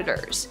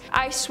predators.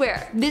 I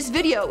swear, this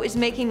video is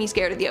making me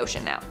scared of the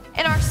ocean now.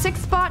 In our 6th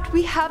spot,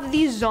 we have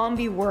the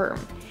zombie worm.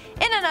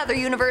 In another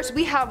universe,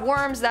 we have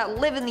worms that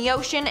live in the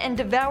ocean and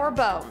devour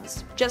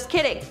bones. Just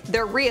kidding,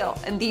 they're real,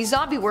 and these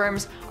zombie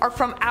worms are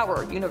from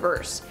our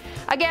universe.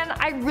 Again,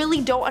 I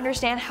really don't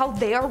understand how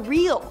they are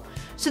real.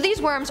 So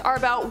these worms are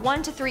about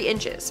 1 to 3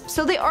 inches,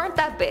 so they aren't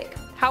that big.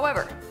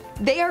 However,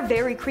 they are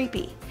very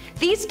creepy.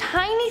 These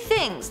tiny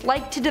things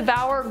like to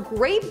devour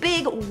great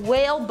big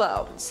whale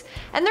bones,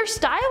 and their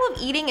style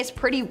of eating is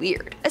pretty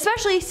weird,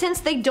 especially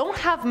since they don't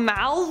have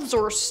mouths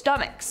or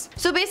stomachs.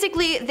 So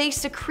basically, they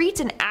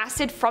secrete an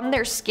acid from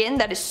their skin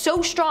that is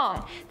so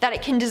strong that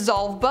it can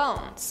dissolve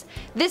bones.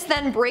 This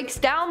then breaks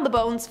down the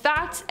bone's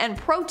fats and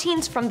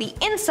proteins from the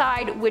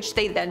inside, which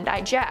they then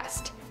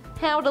digest.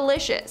 How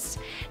delicious.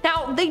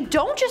 Now, they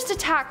don't just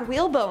attack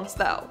whale bones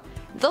though.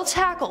 They'll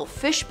tackle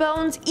fish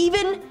bones,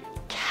 even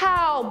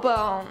cow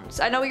bones.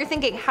 I know what you're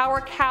thinking, how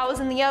are cows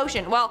in the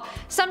ocean? Well,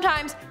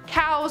 sometimes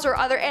cows or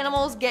other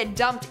animals get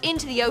dumped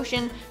into the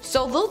ocean,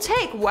 so they'll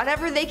take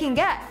whatever they can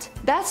get.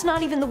 That's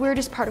not even the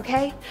weirdest part,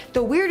 okay?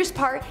 The weirdest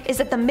part is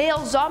that the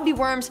male zombie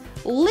worms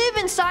live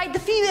inside the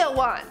female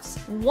ones.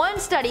 One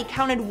study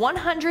counted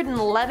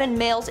 111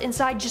 males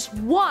inside just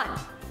one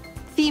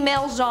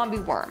female zombie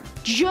worm.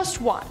 Just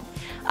one.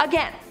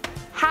 Again,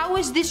 how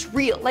is this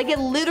real? Like, it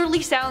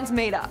literally sounds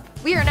made up.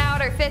 We are now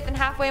at our 5th and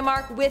halfway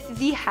mark with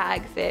the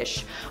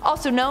hagfish,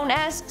 also known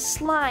as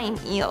slime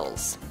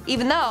eels.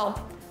 Even though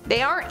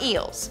They aren't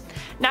eels.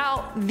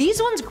 Now,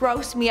 these ones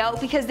gross me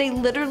out because they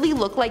literally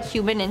look like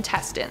human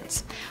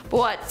intestines. But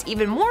what's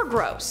even more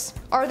gross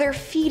are their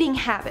feeding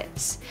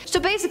habits. So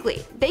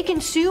basically, they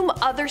consume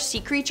other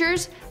sea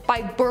creatures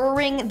by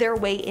burrowing their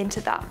way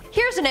into them.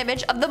 Here's an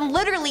image of them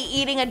literally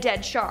eating a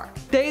dead shark.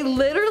 They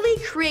literally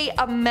create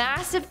a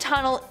massive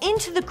tunnel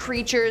into the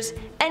creatures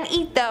and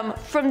eat them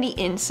from the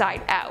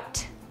inside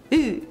out.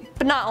 Ooh.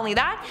 But not only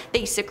that,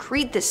 they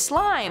secrete this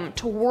slime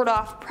to ward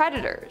off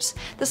predators.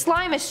 The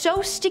slime is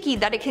so sticky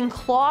that it can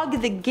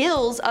clog the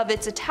gills of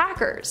its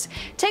attackers.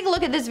 Take a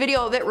look at this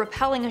video of it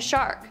repelling a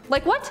shark.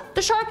 Like what?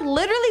 The shark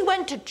literally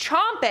went to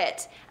chomp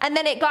it and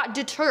then it got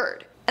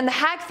deterred. And the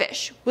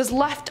hagfish was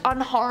left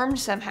unharmed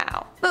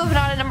somehow. Moving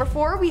on to number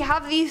 4, we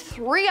have the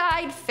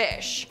three-eyed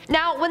fish.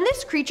 Now, when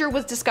this creature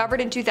was discovered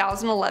in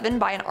 2011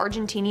 by an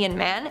Argentinian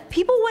man,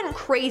 people went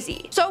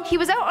crazy. So he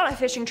was out on a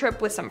fishing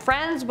trip with some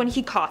friends when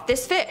he caught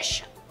this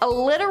fish. A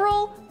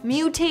literal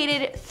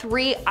mutated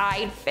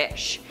three-eyed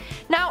fish.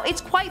 Now,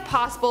 it's quite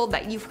possible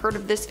that you've heard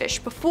of this fish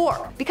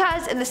before,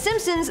 because in The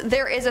Simpsons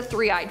there is a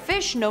three-eyed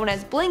fish known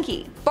as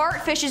Blinky.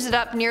 Bart fishes it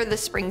up near the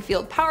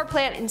Springfield power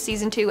plant in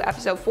season 2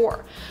 episode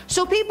 4.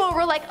 So people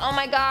were like, oh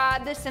my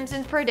god, The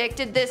Simpsons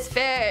predicted this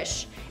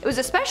fish. It was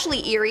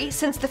especially eerie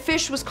since the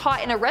fish was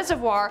caught in a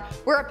reservoir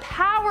where a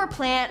power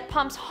plant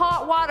pumps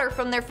hot water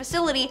from their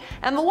facility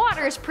and the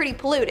water is pretty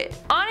polluted.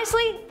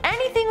 Honestly,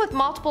 anything with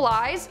multiple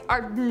eyes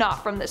are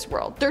not from this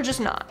world. They're just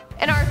not.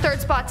 In our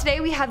third spot today,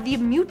 we have the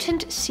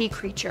mutant sea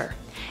creature.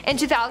 In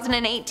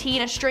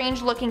 2018, a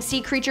strange looking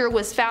sea creature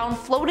was found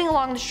floating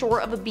along the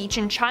shore of a beach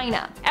in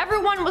China.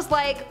 Everyone was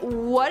like,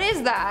 what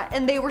is that?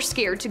 And they were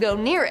scared to go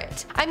near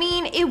it. I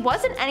mean, it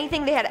wasn't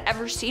anything they had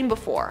ever seen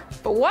before,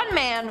 but one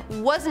man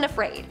wasn't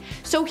afraid,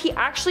 so he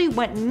actually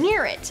went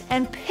near it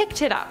and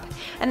picked it up.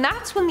 And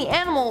that's when the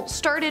animal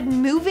started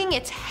moving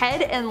its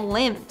head and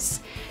limbs.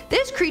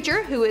 This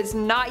creature, who is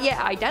not yet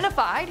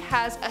identified,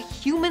 has a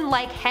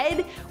human-like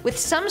head with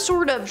some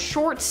sort of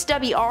short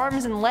stubby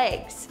arms and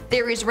legs.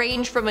 Theories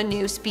range from a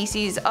new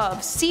species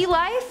of sea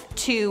life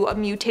to a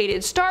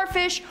mutated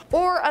starfish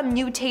or a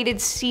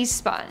mutated sea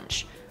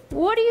sponge.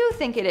 What do you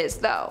think it is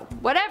though?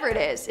 Whatever it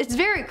is, it's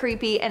very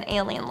creepy and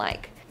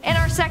alien-like. In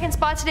our second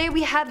spot today,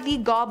 we have the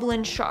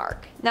goblin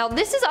shark. Now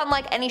this is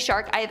unlike any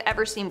shark I have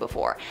ever seen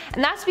before,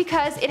 and that's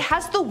because it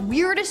has the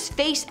weirdest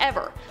face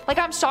ever. Like,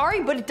 I'm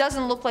sorry, but it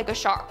doesn't look like a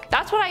shark.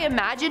 That's what I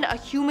imagine a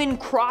human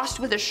crossed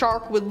with a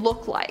shark would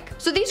look like.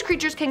 So these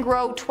creatures can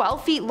grow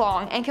 12 feet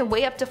long and can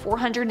weigh up to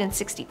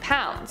 460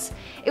 pounds.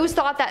 It was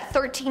thought that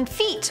 13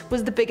 feet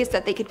was the biggest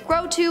that they could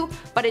grow to,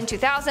 but in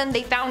 2000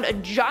 they found a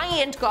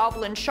giant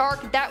goblin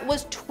shark that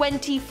was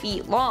 20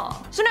 feet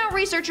long. So now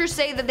researchers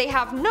say that they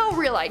have no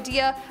real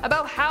idea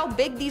about how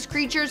big these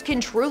creatures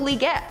can truly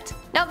get.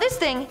 Now this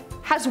thing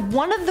has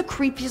one of the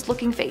creepiest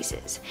looking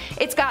faces.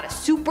 It's got a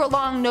super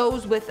long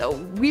nose with a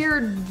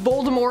weird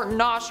Voldemort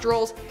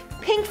nostrils,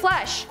 pink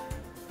flesh,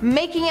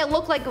 making it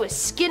look like it was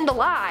skinned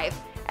alive,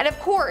 and of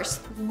course,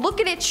 look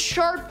at its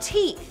sharp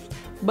teeth.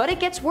 But it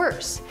gets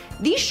worse.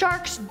 These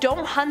sharks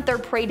don't hunt their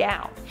prey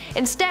down.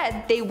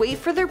 Instead, they wait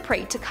for their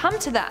prey to come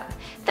to them.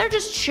 They're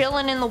just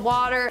chilling in the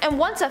water, and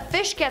once a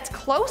fish gets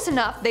close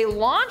enough, they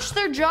launch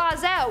their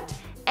jaws out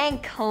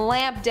and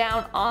clamp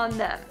down on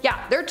them.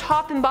 Yeah, their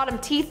top and bottom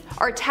teeth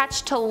are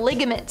attached to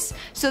ligaments,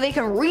 so they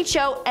can reach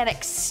out and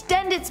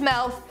extend its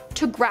mouth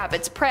to grab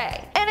its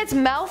prey. And its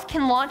mouth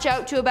can launch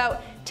out to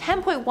about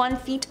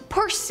 10.1 feet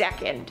per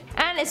second.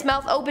 And its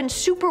mouth opens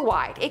super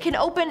wide. It can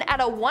open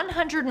at a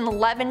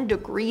 111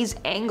 degrees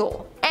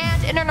angle.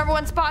 And in our number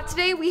 1 spot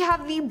today, we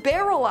have the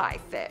barrel eye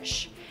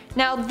fish.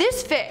 Now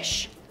this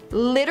fish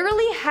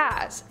literally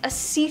has a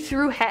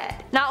see-through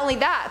head. Not only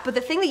that, but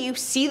the thing that you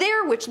see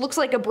there, which looks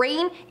like a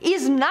brain,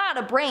 is not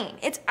a brain.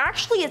 It's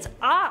actually its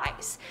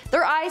eyes.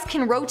 Their eyes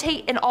can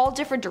rotate in all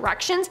different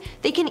directions.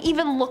 They can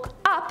even look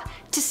up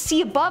to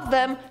see above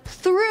them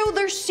through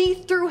their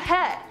see-through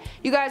head.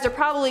 You guys are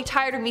probably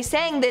tired of me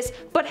saying this,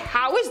 but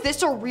how is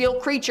this a real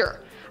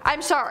creature?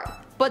 I'm sorry,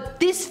 but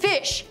this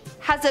fish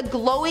has a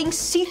glowing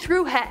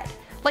see-through head.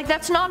 Like,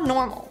 that's not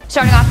normal.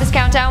 Starting off this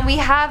countdown, we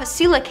have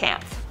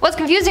coelacanth. What's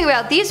confusing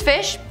about these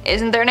fish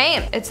isn't their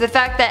name. It's the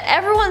fact that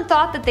everyone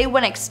thought that they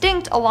went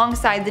extinct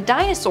alongside the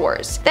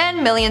dinosaurs.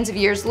 Then millions of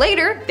years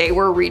later, they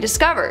were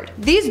rediscovered.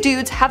 These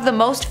dudes have the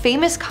most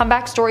famous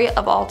comeback story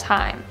of all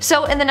time.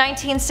 So in the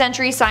 19th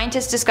century,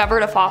 scientists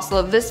discovered a fossil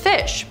of this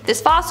fish. This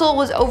fossil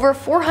was over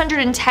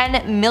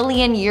 410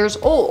 million years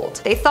old.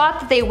 They thought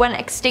that they went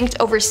extinct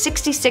over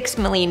 66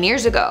 million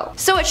years ago.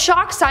 So it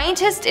shocked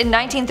scientists in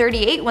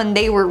 1938 when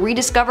they were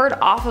rediscovered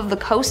off of the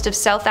coast of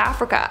South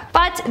Africa.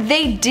 But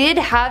they did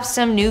have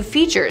some new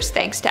features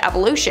thanks thanks to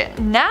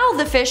evolution. Now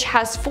the fish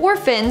has 4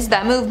 fins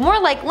that move more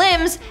like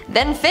limbs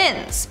than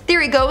fins.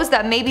 Theory goes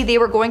that maybe they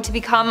were going to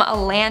become a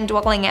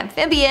land-dwelling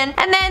amphibian,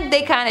 and then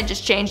they kinda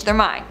just changed their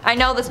mind. I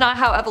know that's not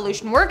how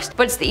evolution works,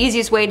 but it's the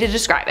easiest way to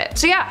describe it.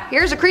 So yeah,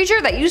 here's a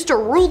creature that used to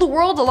rule the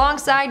world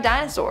alongside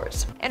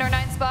dinosaurs. In our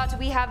 9th spot,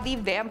 we have the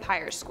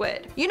vampire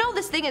squid. You know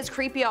this thing is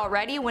creepy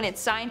already when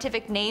its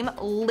scientific name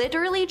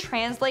literally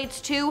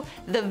translates to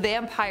the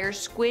vampire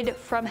squid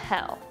from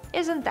hell.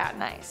 Isn't that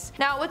nice?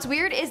 Now what's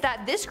weird is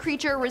that this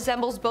creature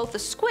resembles both a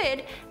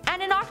squid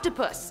and an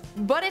octopus,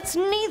 but it's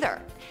neither.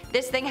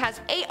 This thing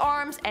has 8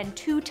 arms and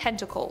 2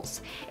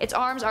 tentacles. Its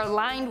arms are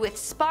lined with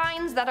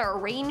spines that are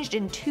arranged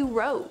in 2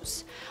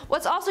 rows.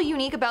 What's also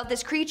unique about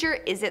this creature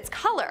is its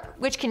color,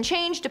 which can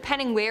change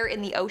depending where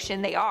in the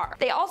ocean they are.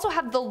 They also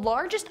have the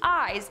largest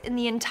eyes in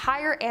the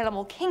entire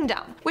animal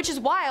kingdom, which is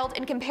wild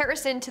in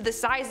comparison to the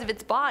size of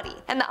its body,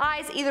 and the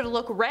eyes either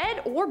look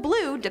red or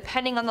blue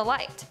depending on the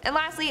light. And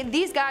lastly,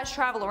 these guys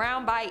travel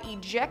around by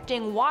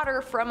ejecting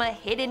water from a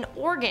hidden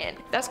organ.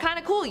 That's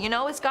kinda cool, you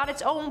know, it's got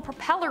its own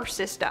propeller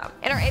system.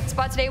 In our 8th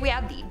spot today we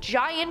have the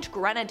giant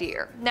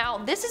grenadier. Now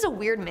this is a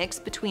weird mix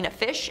between a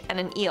fish and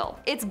an eel.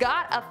 It's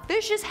got a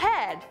fish's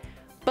head,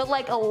 but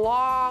like a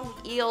long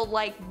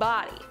eel-like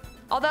body.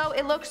 Although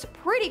it looks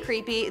pretty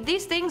creepy,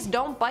 these things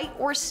don't bite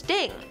or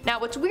sting. Now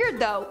what's weird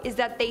though is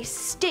that they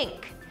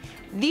stink.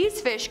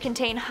 These fish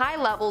contain high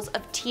levels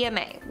of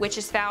TMA, which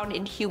is found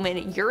in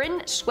human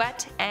urine,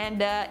 sweat,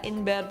 and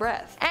in bad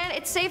breath. And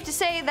it's safe to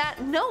say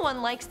that no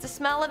one likes the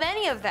smell of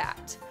any of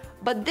that.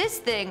 But this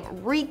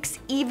thing reeks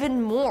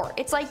even more.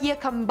 It's like you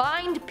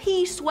combined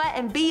pee, sweat,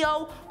 and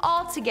BO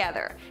all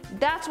together.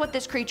 That's what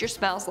this creature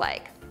smells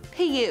like.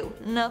 PU,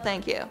 no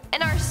thank you.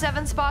 In our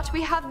 7th spot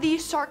we have the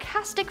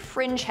sarcastic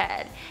fringe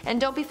head.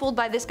 And don't be fooled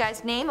by this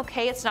guy's name,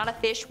 okay? It's not a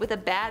fish with a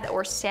bad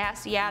or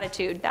sassy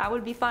attitude. That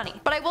would be funny.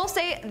 But I will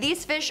say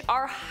these fish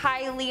are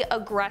highly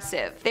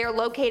aggressive. They are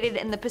located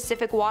in the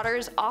Pacific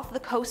waters off the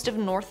coast of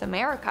North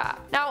America.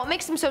 Now what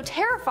makes them so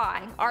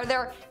terrifying are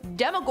their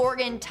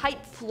Demogorgon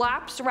type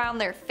flaps around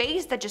their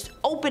face that just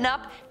open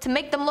up to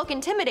make them look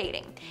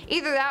intimidating.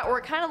 Either that or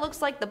it kinda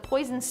looks like the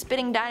poison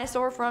spitting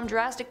dinosaur from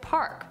Jurassic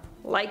Park.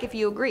 Like if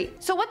you agree.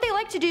 So what they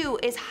like to do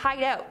is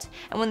hide out,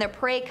 and when their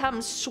prey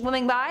comes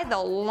swimming by,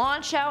 they'll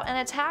launch out and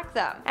attack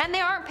them. And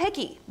they aren't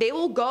picky. They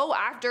will go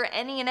after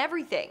any and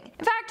everything.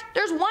 In fact,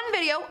 there's one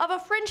video of a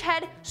fringe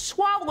head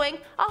swallowing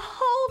a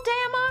whole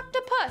damn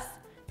octopus.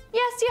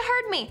 Yes, you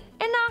heard me,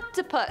 an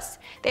octopus.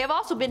 They have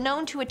also been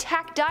known to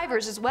attack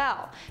divers as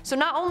well. So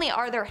not only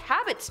are their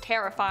habits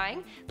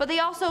terrifying, but they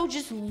also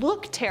just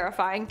look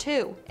terrifying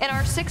too. In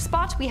our 6th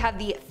spot we have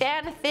the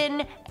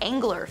fanfin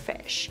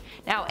anglerfish.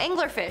 Now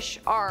anglerfish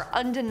are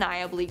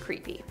undeniably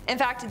creepy. In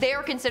fact, they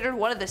are considered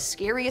one of the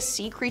scariest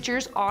sea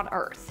creatures on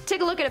Earth. Take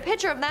a look at a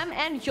picture of them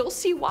and you'll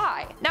see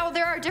why. Now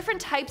there are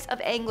different types of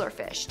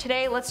anglerfish.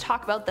 Today let's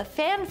talk about the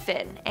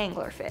fanfin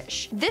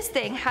anglerfish. This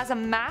thing has a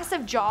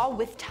massive jaw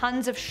with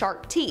tons of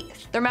sharp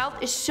teeth. Their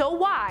mouth is so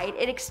wide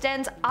it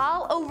extends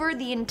all over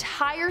the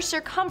entire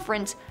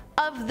circumference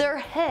of their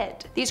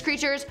head. These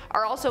creatures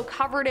are also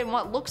covered in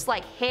what looks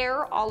like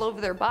hair all over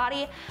their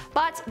body,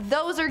 but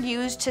those are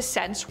used to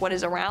sense what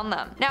is around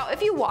them. Now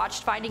if you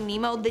watched Finding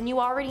Nemo, then you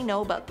already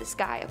know about this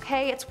guy,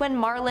 okay? It's when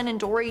Marlin and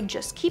Dory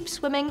just keep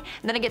swimming,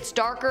 and then it gets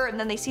darker, and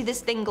then they see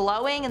this thing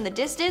glowing in the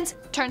distance.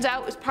 Turns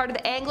out it was part of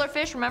the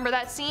anglerfish. Remember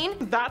that scene?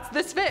 That's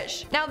this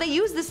fish. Now they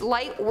use this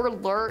light or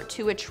lure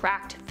to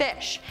attract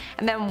fish,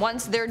 and then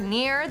once they're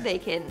near, they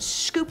can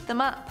scoop them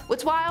up.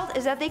 What's wild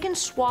is that they can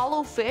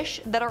swallow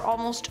fish that are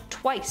almost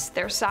twice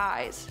their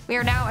size. We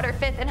are now at our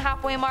 5th and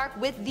halfway mark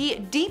with the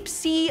deep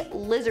sea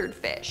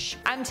lizardfish.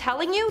 I'm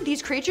telling you,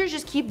 these creatures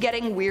just keep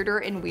getting weirder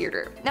and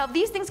weirder. Now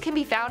these things can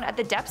be found at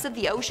the depths of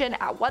the ocean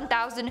at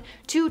 1,000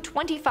 to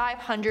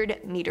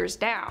 2,500 meters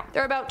down.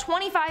 They're about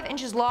 25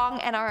 inches long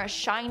and are a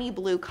shiny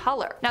blue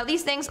color. Now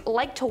these things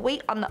like to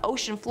wait on the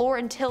ocean floor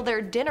until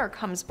their dinner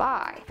comes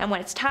by, and when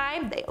it's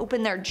time they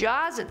open their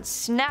jaws and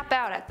snap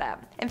out at them.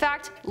 In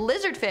fact,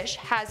 lizardfish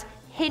has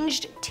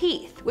hinged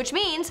teeth, which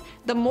means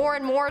the more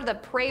and more the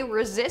prey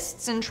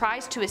resists and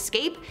tries to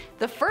escape,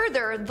 the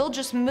further they'll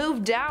just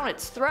move down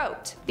its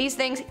throat. These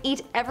things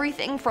eat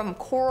everything from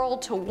coral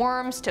to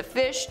worms to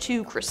fish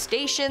to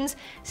crustaceans.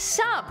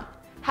 Some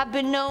have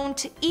been known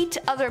to eat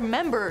other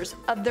members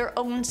of their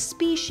own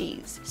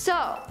species,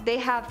 so they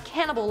have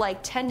cannibal-like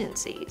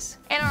tendencies.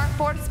 In our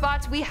 4th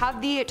spot we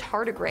have the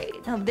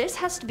tardigrade. Now this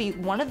has to be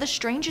one of the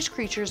strangest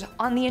creatures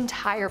on the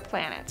entire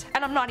planet,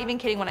 and I'm not even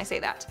kidding when I say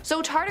that.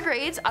 So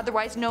tardigrades,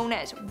 otherwise known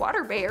as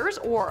water bears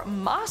or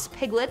moss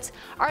piglets,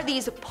 are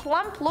these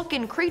plump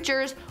looking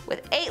creatures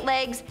with 8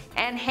 legs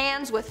and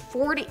hands with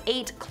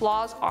 48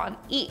 claws on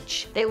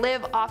each. They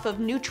live off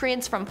of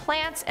nutrients from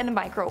plants and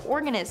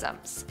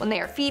microorganisms. When they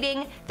are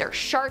feeding, their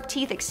sharp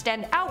teeth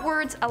extend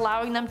outwards,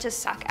 allowing them to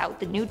suck out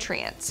the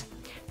nutrients.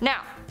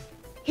 Now,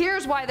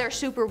 here's why they're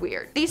super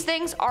weird. These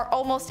things are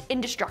almost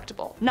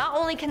indestructible. Not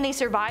only can they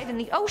survive in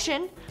the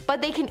ocean, but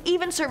they can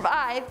even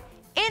survive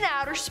in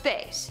outer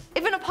space.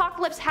 If an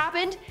apocalypse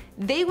happened,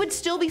 they would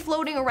still be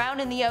floating around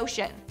in the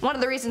ocean. One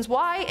of the reasons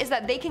why is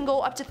that they can go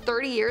up to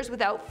 30 years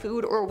without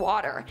food or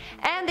water,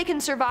 and they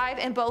can survive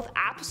in both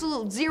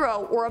absolute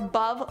zero or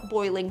above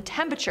boiling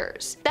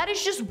temperatures. That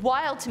is just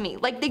wild to me,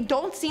 like they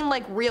don't seem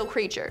like real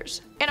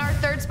creatures. In our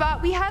third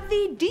spot, we have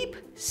the deep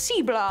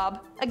sea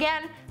blob.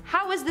 Again,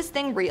 how is this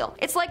thing real?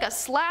 It's like a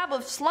slab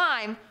of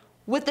slime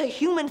with a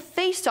human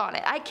face on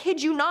it. I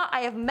kid you not, I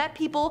have met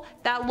people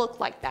that look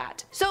like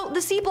that. So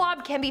the sea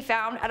blob can be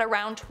found at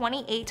around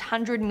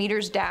 2,800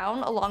 meters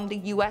down along the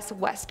US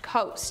west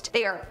coast.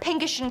 They are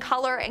pinkish in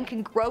color and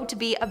can grow to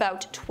be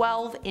about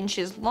 12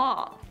 inches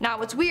long. Now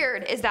what's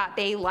weird is that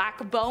they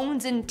lack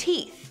bones and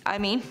teeth. I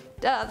mean,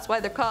 duh, that's why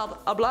they're called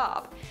a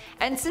blob.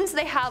 And since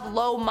they have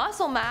low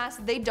muscle mass,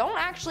 they don't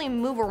actually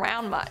move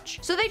around much.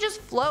 So they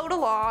just float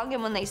along,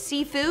 and when they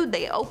see food,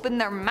 they open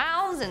their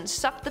mouths and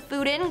suck the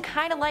food in,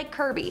 kinda like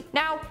Kirby.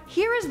 Now,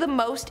 here is the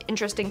most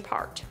interesting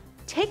part.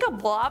 Take a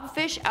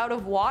blobfish out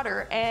of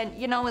water and,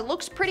 you know, it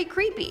looks pretty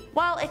creepy.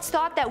 While it's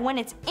thought that when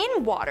it's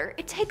in water,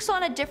 it takes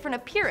on a different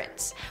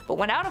appearance. But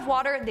when out of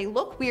water, they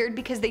look weird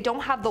because they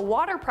don't have the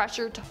water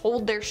pressure to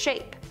hold their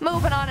shape.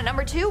 Moving on to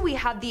number 2, we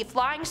have the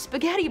flying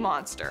spaghetti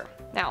monster.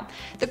 Now,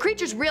 the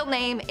creature's real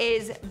name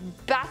is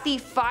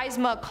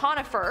Bathyphysma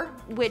conifer,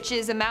 which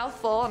is a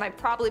mouthful and I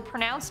probably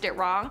pronounced it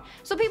wrong,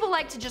 so people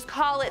like to just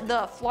call it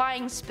the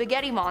flying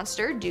spaghetti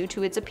monster due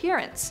to its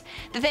appearance.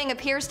 The thing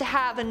appears to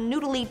have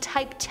noodly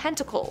type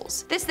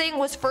tentacles. This thing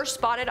was first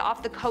spotted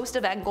off the coast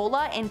of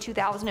Angola in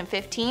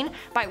 2015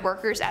 by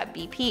workers at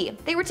BP.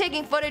 They were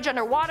taking footage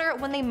underwater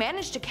when they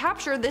managed to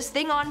capture this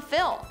thing on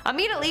film.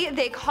 Immediately,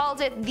 they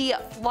called it the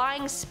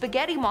flying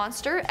spaghetti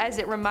monster as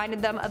it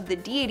reminded them of the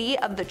deity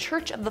of the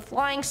Church of the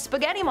Flying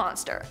Spaghetti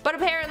Monster. But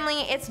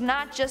apparently it's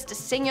not just a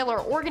singular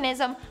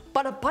organism,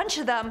 but a bunch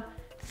of them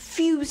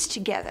fused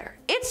together.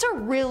 It's a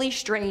really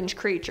strange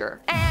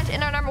creature. And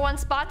in our number 1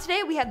 spot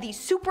today, we have the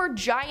super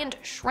giant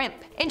shrimp.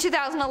 In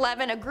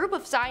 2011, a group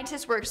of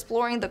scientists were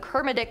exploring the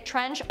Kermadec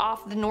Trench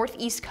off the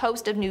northeast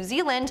coast of New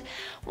Zealand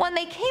when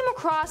they came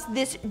across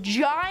this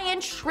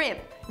giant shrimp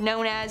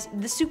known as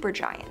the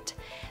supergiant.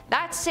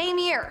 That same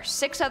year,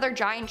 6 other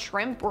giant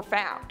shrimp were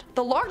found.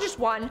 The largest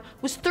one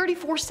was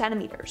 34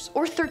 centimeters,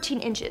 or 13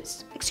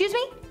 inches. Excuse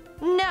me?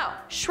 No,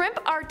 shrimp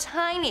are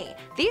tiny.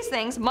 These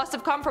things must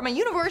have come from a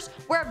universe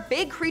where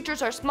big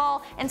creatures are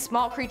small and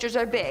small creatures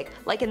are big,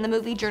 like in the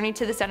movie Journey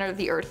to the Center of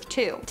the Earth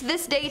 2. To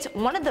this date,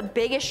 one of the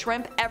biggest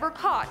shrimp ever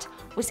caught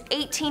was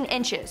 18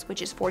 inches,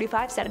 which is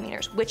 45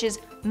 centimeters, which is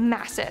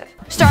massive.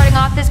 Starting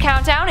off this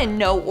countdown in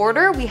no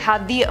order, we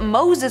have the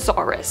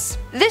Mosasaurus.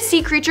 This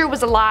sea creature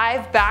was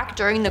alive back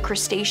during the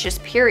Cretaceous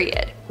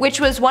period,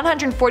 which was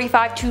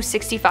 145 to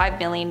 65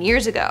 million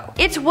years ago.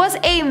 It was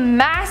a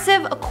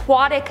massive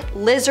aquatic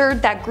lizard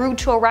that grew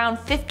to around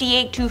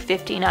 58 to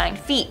 59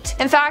 feet.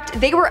 In fact,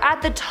 they were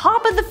at the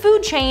top of the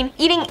food chain,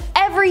 eating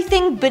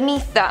everything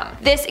beneath them.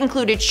 This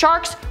included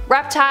sharks,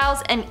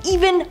 reptiles, and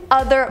even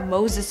other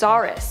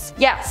Mosasaurus.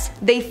 Yes,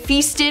 they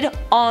feasted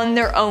on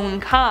their own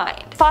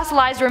kind.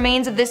 Fossilized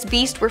remains of this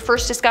beast were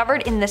first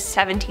discovered in the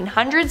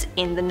 1700s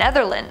in the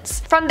Netherlands.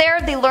 From there,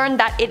 they learned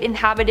that it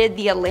inhabited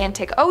the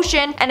Atlantic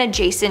Ocean and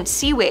adjacent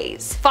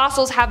seaways.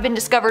 Fossils have been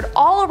discovered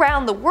all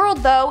around the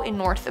world though, in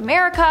North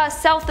America,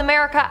 South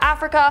America,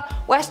 Africa,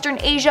 Western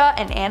Asia,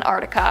 and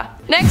Antarctica.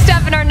 Next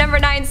up in our number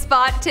 9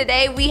 spot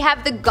today, we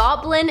have the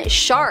goblin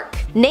shark.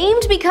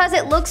 Named because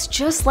it looks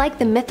just like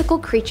the mythical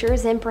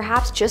creatures and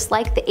perhaps just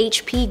like the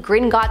HP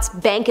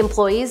Gringotts bank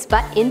employees,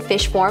 but in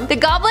fish form, the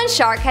goblin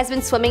shark has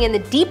been swimming in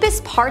the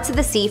deepest parts of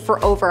the sea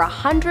for over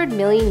 100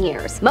 million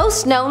years,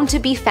 most known to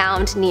be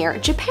found near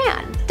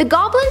Japan. The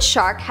goblin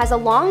shark has a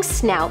long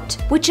snout,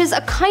 which is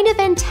a kind of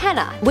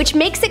antenna, which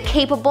makes it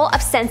capable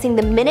of sensing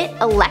the minute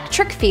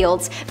electric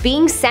fields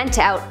being sent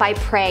out by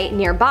prey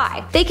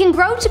nearby. They can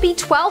grow to be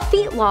 12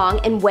 feet long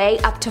and weigh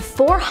up to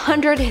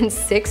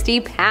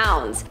 460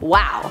 pounds.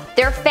 Wow.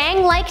 Their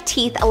fang-like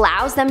teeth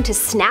allows them to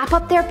snap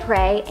up their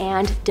prey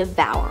and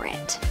devour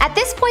it. At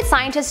this point,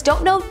 scientists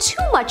don't know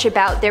too much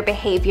about their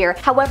behavior,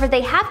 however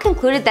they have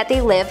concluded that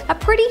they live a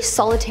pretty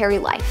solitary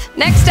life.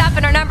 Next up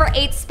in our number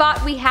 8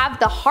 spot, we have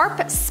the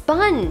harp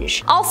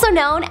sponge, also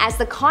known as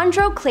the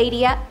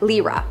Chondrocladia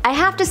lyra. I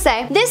have to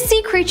say, this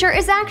sea creature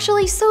is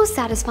actually so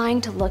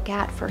satisfying to look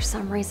at for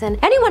some reason.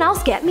 Anyone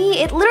else get me?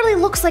 It literally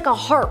looks like a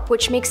harp,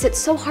 which makes it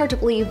so hard to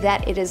believe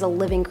that it is a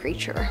living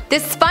creature.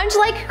 This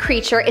sponge-like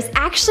creature is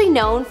actually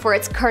known for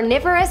its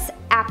carnivorous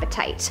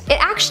appetite. It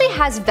actually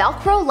has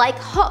Velcro-like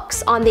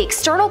hooks on the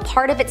external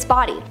part of its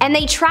body, and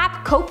they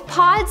trap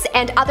copepods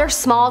and other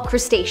small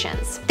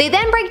crustaceans. They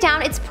then break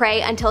down its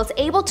prey until it's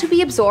able to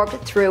be absorbed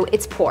through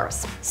its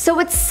pores. So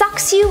it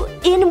sucks you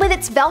in with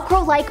its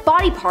Velcro-like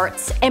body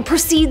parts and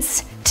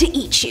proceeds to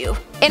eat you.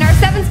 In our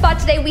 7th spot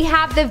today, we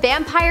have the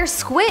vampire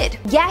squid.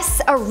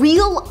 Yes, a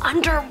real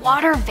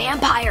underwater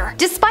vampire.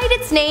 Despite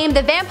its name,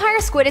 the vampire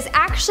squid is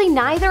actually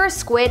neither a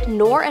squid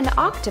nor an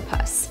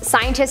octopus.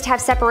 Scientists have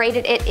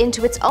separated it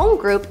into its own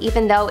group,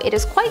 even though it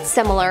is quite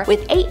similar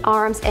with 8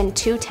 arms and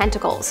 2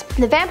 tentacles.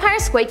 The vampire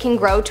squid can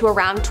grow to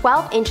around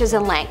 12 inches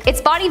in length.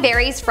 Its body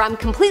varies from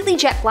completely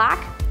jet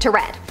black to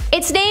red.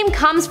 Its name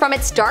comes from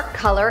its dark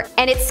color,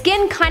 and its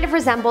skin kind of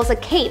resembles a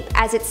cape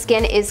as its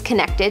skin is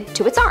connected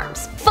to its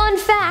arms. Fun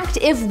fact,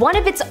 if one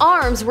of its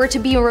arms were to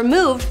be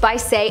removed by,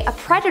 say, a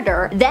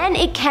predator, then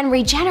it can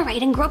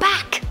regenerate and grow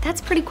back.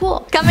 That's pretty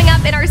cool. Coming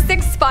up in our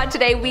 6th spot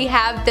today, we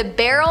have the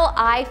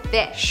barrel-eye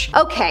fish.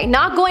 Okay,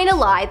 not going to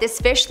lie, this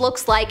fish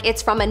looks like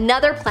it's from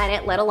another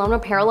planet, let alone a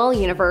parallel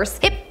universe.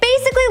 It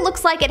basically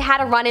looks like it had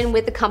a run-in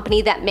with the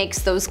company that makes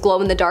those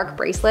glow-in-the-dark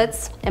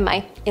bracelets, and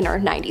my inner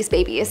 90s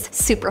baby is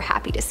super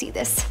happy to see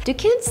this. Do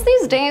kids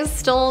these days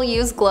still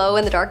use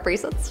glow-in-the-dark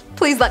bracelets?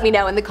 Please let me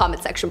know in the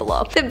comment section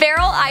below. The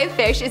barrel-eye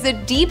fish is a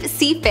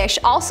deep-sea fish,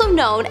 also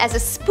known as a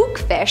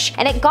spookfish,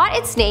 and it got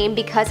its name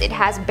because it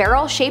has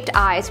barrel-shaped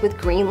eyes with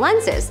green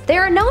lenses. They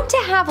are known to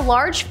have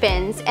large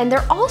fins, and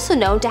they're also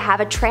known to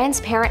have a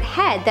transparent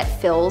head that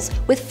fills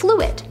with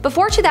fluid.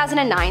 Before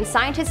 2009,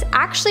 scientists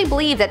actually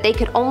believed that they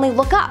could only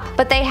look up,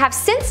 but they have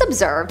since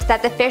observed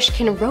that the fish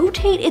can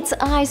rotate its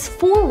eyes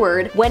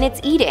forward when it's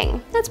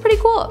eating. That's pretty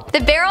cool.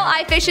 The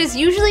barrel-eye fish is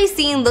usually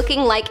seen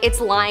looking like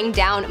it's lying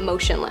down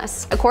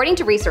motionless. According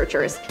to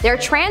researchers, their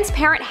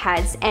transparent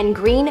heads and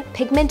green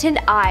pigmented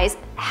eyes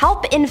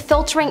help in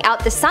filtering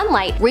out the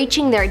sunlight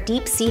reaching their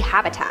deep-sea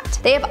habitat.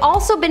 They have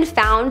also been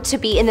found to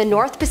be in the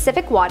North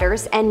Pacific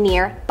waters and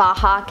near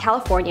Baja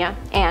California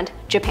and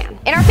Japan.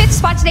 In our 5th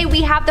spot today,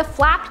 we have the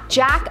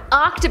flapjack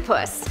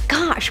octopus.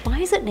 Gosh, why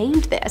is it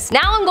named this?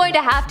 Now I'm going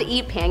to have to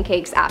eat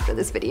pancakes after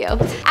this video.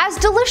 As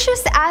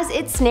delicious as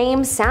its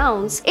name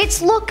sounds,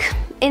 its look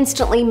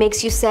instantly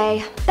makes you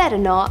say, better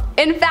not.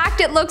 In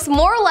fact, it looks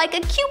more like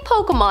a cute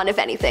Pokemon if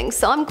anything,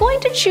 so I'm going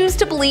to choose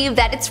to believe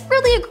that it's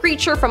really a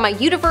creature from a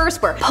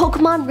universe where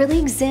Pokemon really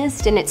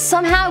exist and it's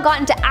somehow got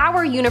into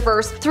our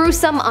universe through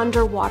some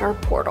underwater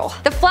portal.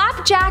 The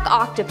flapjack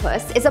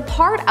octopus is a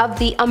part of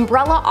the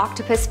umbrella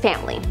octopus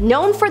family,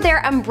 known for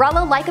their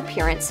umbrella-like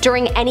appearance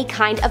during any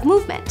kind of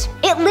movement.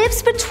 It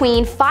lives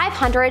between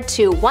 500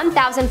 to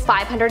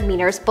 1,500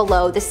 meters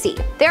below the sea.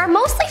 They are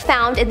mostly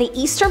found in the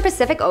eastern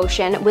Pacific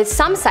Ocean, with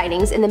some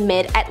sightings in the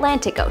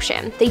mid-Atlantic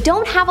Ocean. They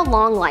don't have a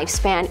long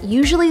lifespan,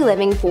 usually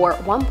living for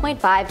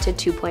 1.5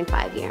 to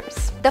 2.5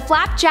 years. The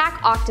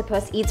flapjack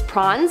octopus eats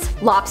prawns,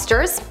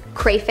 lobsters,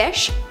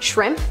 crayfish,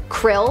 shrimp,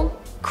 krill,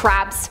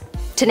 crabs,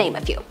 to name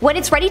a few. When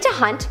it's ready to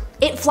hunt,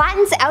 it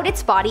flattens out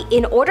its body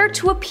in order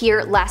to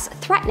appear less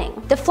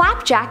threatening. The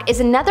flapjack is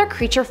another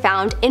creature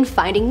found in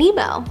Finding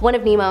Nemo, one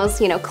of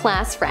Nemo's,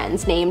 class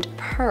friends named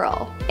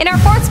Pearl. In our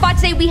 4th spot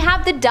today, we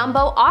have the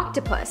Dumbo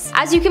octopus.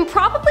 As you can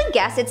probably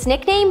guess, its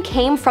nickname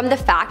came from the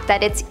fact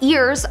that its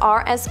ears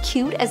are as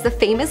cute as the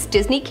famous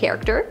Disney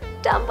character,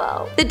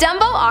 Dumbo. The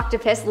Dumbo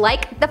octopus,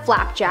 like the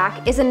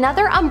flapjack, is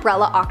another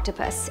umbrella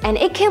octopus, and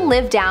it can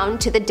live down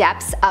to the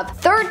depths of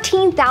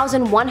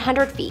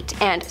 13,100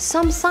 feet, and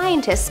some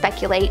scientists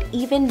speculate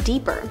even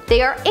deeper.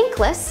 They are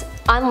inkless,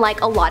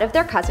 unlike a lot of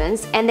their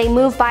cousins, and they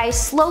move by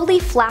slowly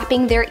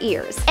flapping their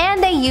ears,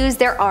 and they use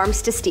their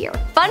arms to steer.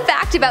 Fun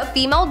fact about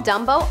female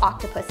Dumbo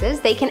octopuses,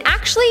 they can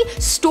actually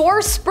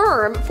store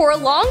sperm for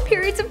long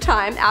periods of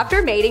time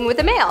after mating with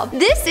a male.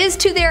 This is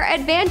to their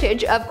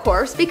advantage, of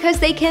course, because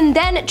they can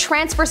then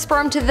transfer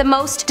sperm to the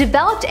most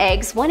developed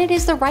eggs when it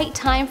is the right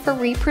time for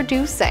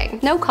reproducing.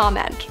 No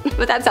comment,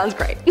 but that sounds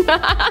great.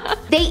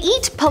 They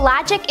eat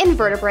pelagic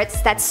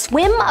invertebrates that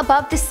swim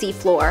above the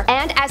seafloor,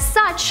 and as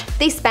such,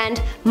 they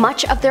spend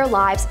much of their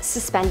lives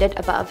suspended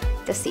above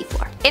the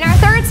seafloor. In our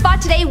 3rd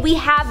spot today, we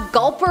have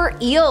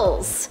gulper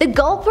eels. The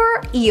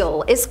gulper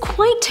eel is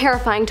quite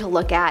terrifying to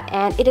look at,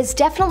 and it is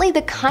definitely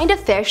the kind of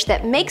fish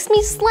that makes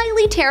me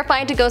slightly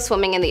terrified to go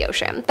swimming in the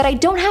ocean. But I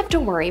don't have to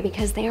worry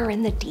because they are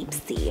in the deep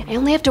sea. I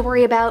only have to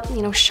worry about,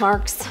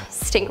 sharks,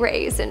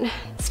 stingrays, and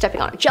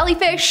stepping on a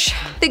jellyfish.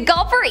 The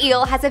gulper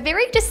eel has a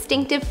very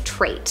distinctive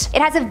trait.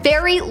 It has a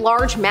very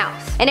large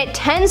mouth, and it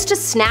tends to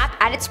snap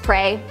at its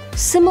prey,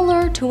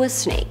 similar to a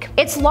snake.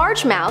 Its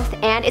large mouth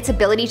and its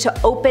ability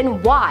to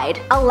open wide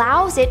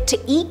allows it to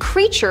eat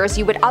creatures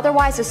you would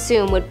otherwise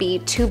assume would be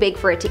too big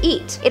for it to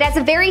eat. It has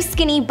a very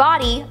skinny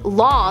body,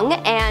 long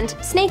and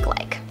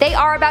snake-like. They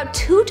are about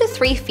 2 to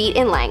 3 feet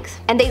in length,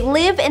 and they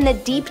live in the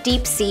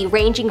deep sea,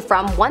 ranging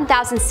from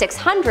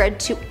 1,600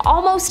 to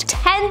almost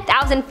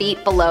 10,000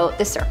 feet below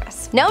the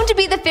surface. Known to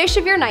be the fish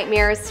of your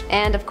nightmares,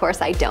 and of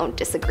course I don't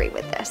disagree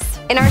with this.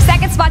 In our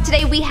 2nd spot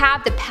today, we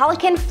have the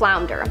pelican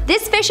flounder.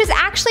 This fish is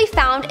actually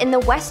found in the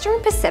western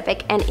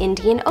Pacific and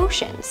Indian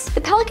Oceans.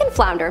 The pelican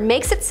flounder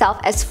makes itself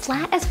as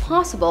flat as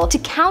possible to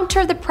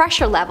counter the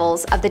pressure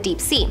levels of the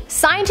deep sea.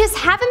 Scientists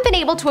haven't been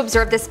able to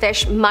observe this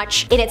fish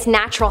much in its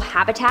natural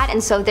habitat,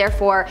 and so so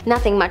therefore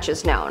nothing much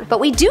is known. But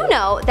we do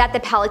know that the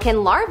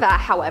pelican larva,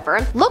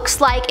 however,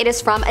 looks like it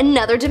is from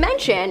another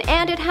dimension,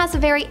 and it has a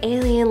very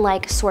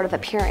alien-like sort of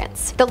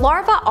appearance. The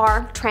larvae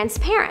are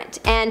transparent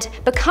and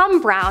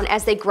become brown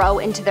as they grow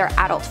into their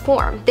adult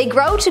form. They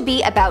grow to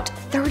be about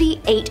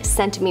 38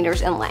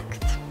 centimeters in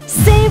length.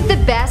 Save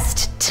the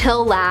best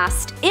till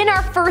last. In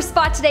our first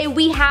spot today,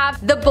 we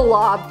have the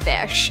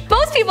blobfish.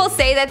 Most people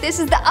say that this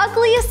is the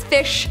ugliest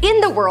fish in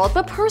the world,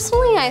 but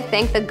personally I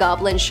think the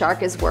goblin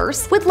shark is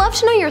worse. Would love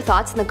to know your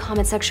thoughts in the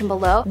comment section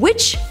below.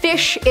 Which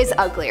fish is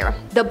uglier?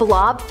 The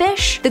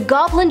blobfish, the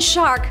goblin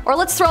shark, or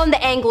let's throw in the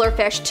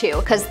anglerfish too,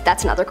 because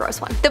that's another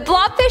gross one. The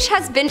blobfish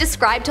has been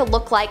described to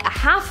look like a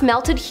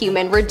half-melted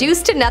human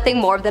reduced to nothing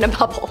more than a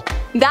bubble.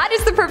 That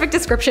is the perfect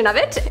description of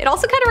it. It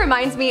also kind of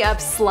reminds me of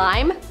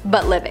slime,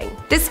 but living.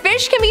 This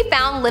fish can be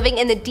found living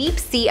in the deep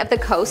sea of the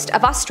coast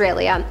of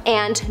Australia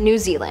and New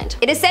Zealand.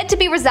 It is said to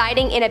be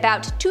residing in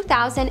about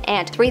 2,000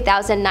 and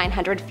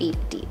 3,900 feet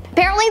deep.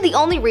 Apparently the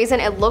only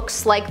reason it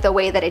looks like the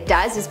way that it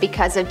does is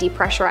because of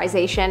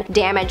depressurization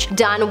damage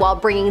done while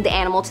bringing the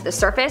animal to the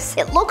surface.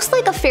 It looks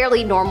like a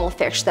fairly normal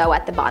fish though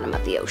at the bottom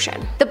of the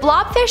ocean. The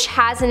blobfish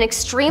has an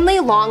extremely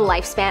long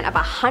lifespan of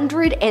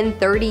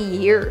 130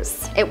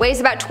 years. It weighs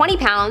about 20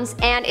 pounds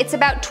and it's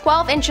about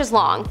 12 inches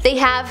long. They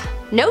have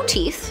no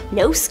teeth,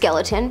 no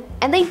skeleton,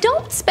 and they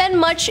don't spend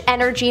much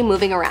energy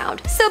moving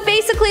around. So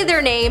basically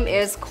their name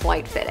is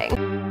quite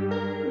fitting.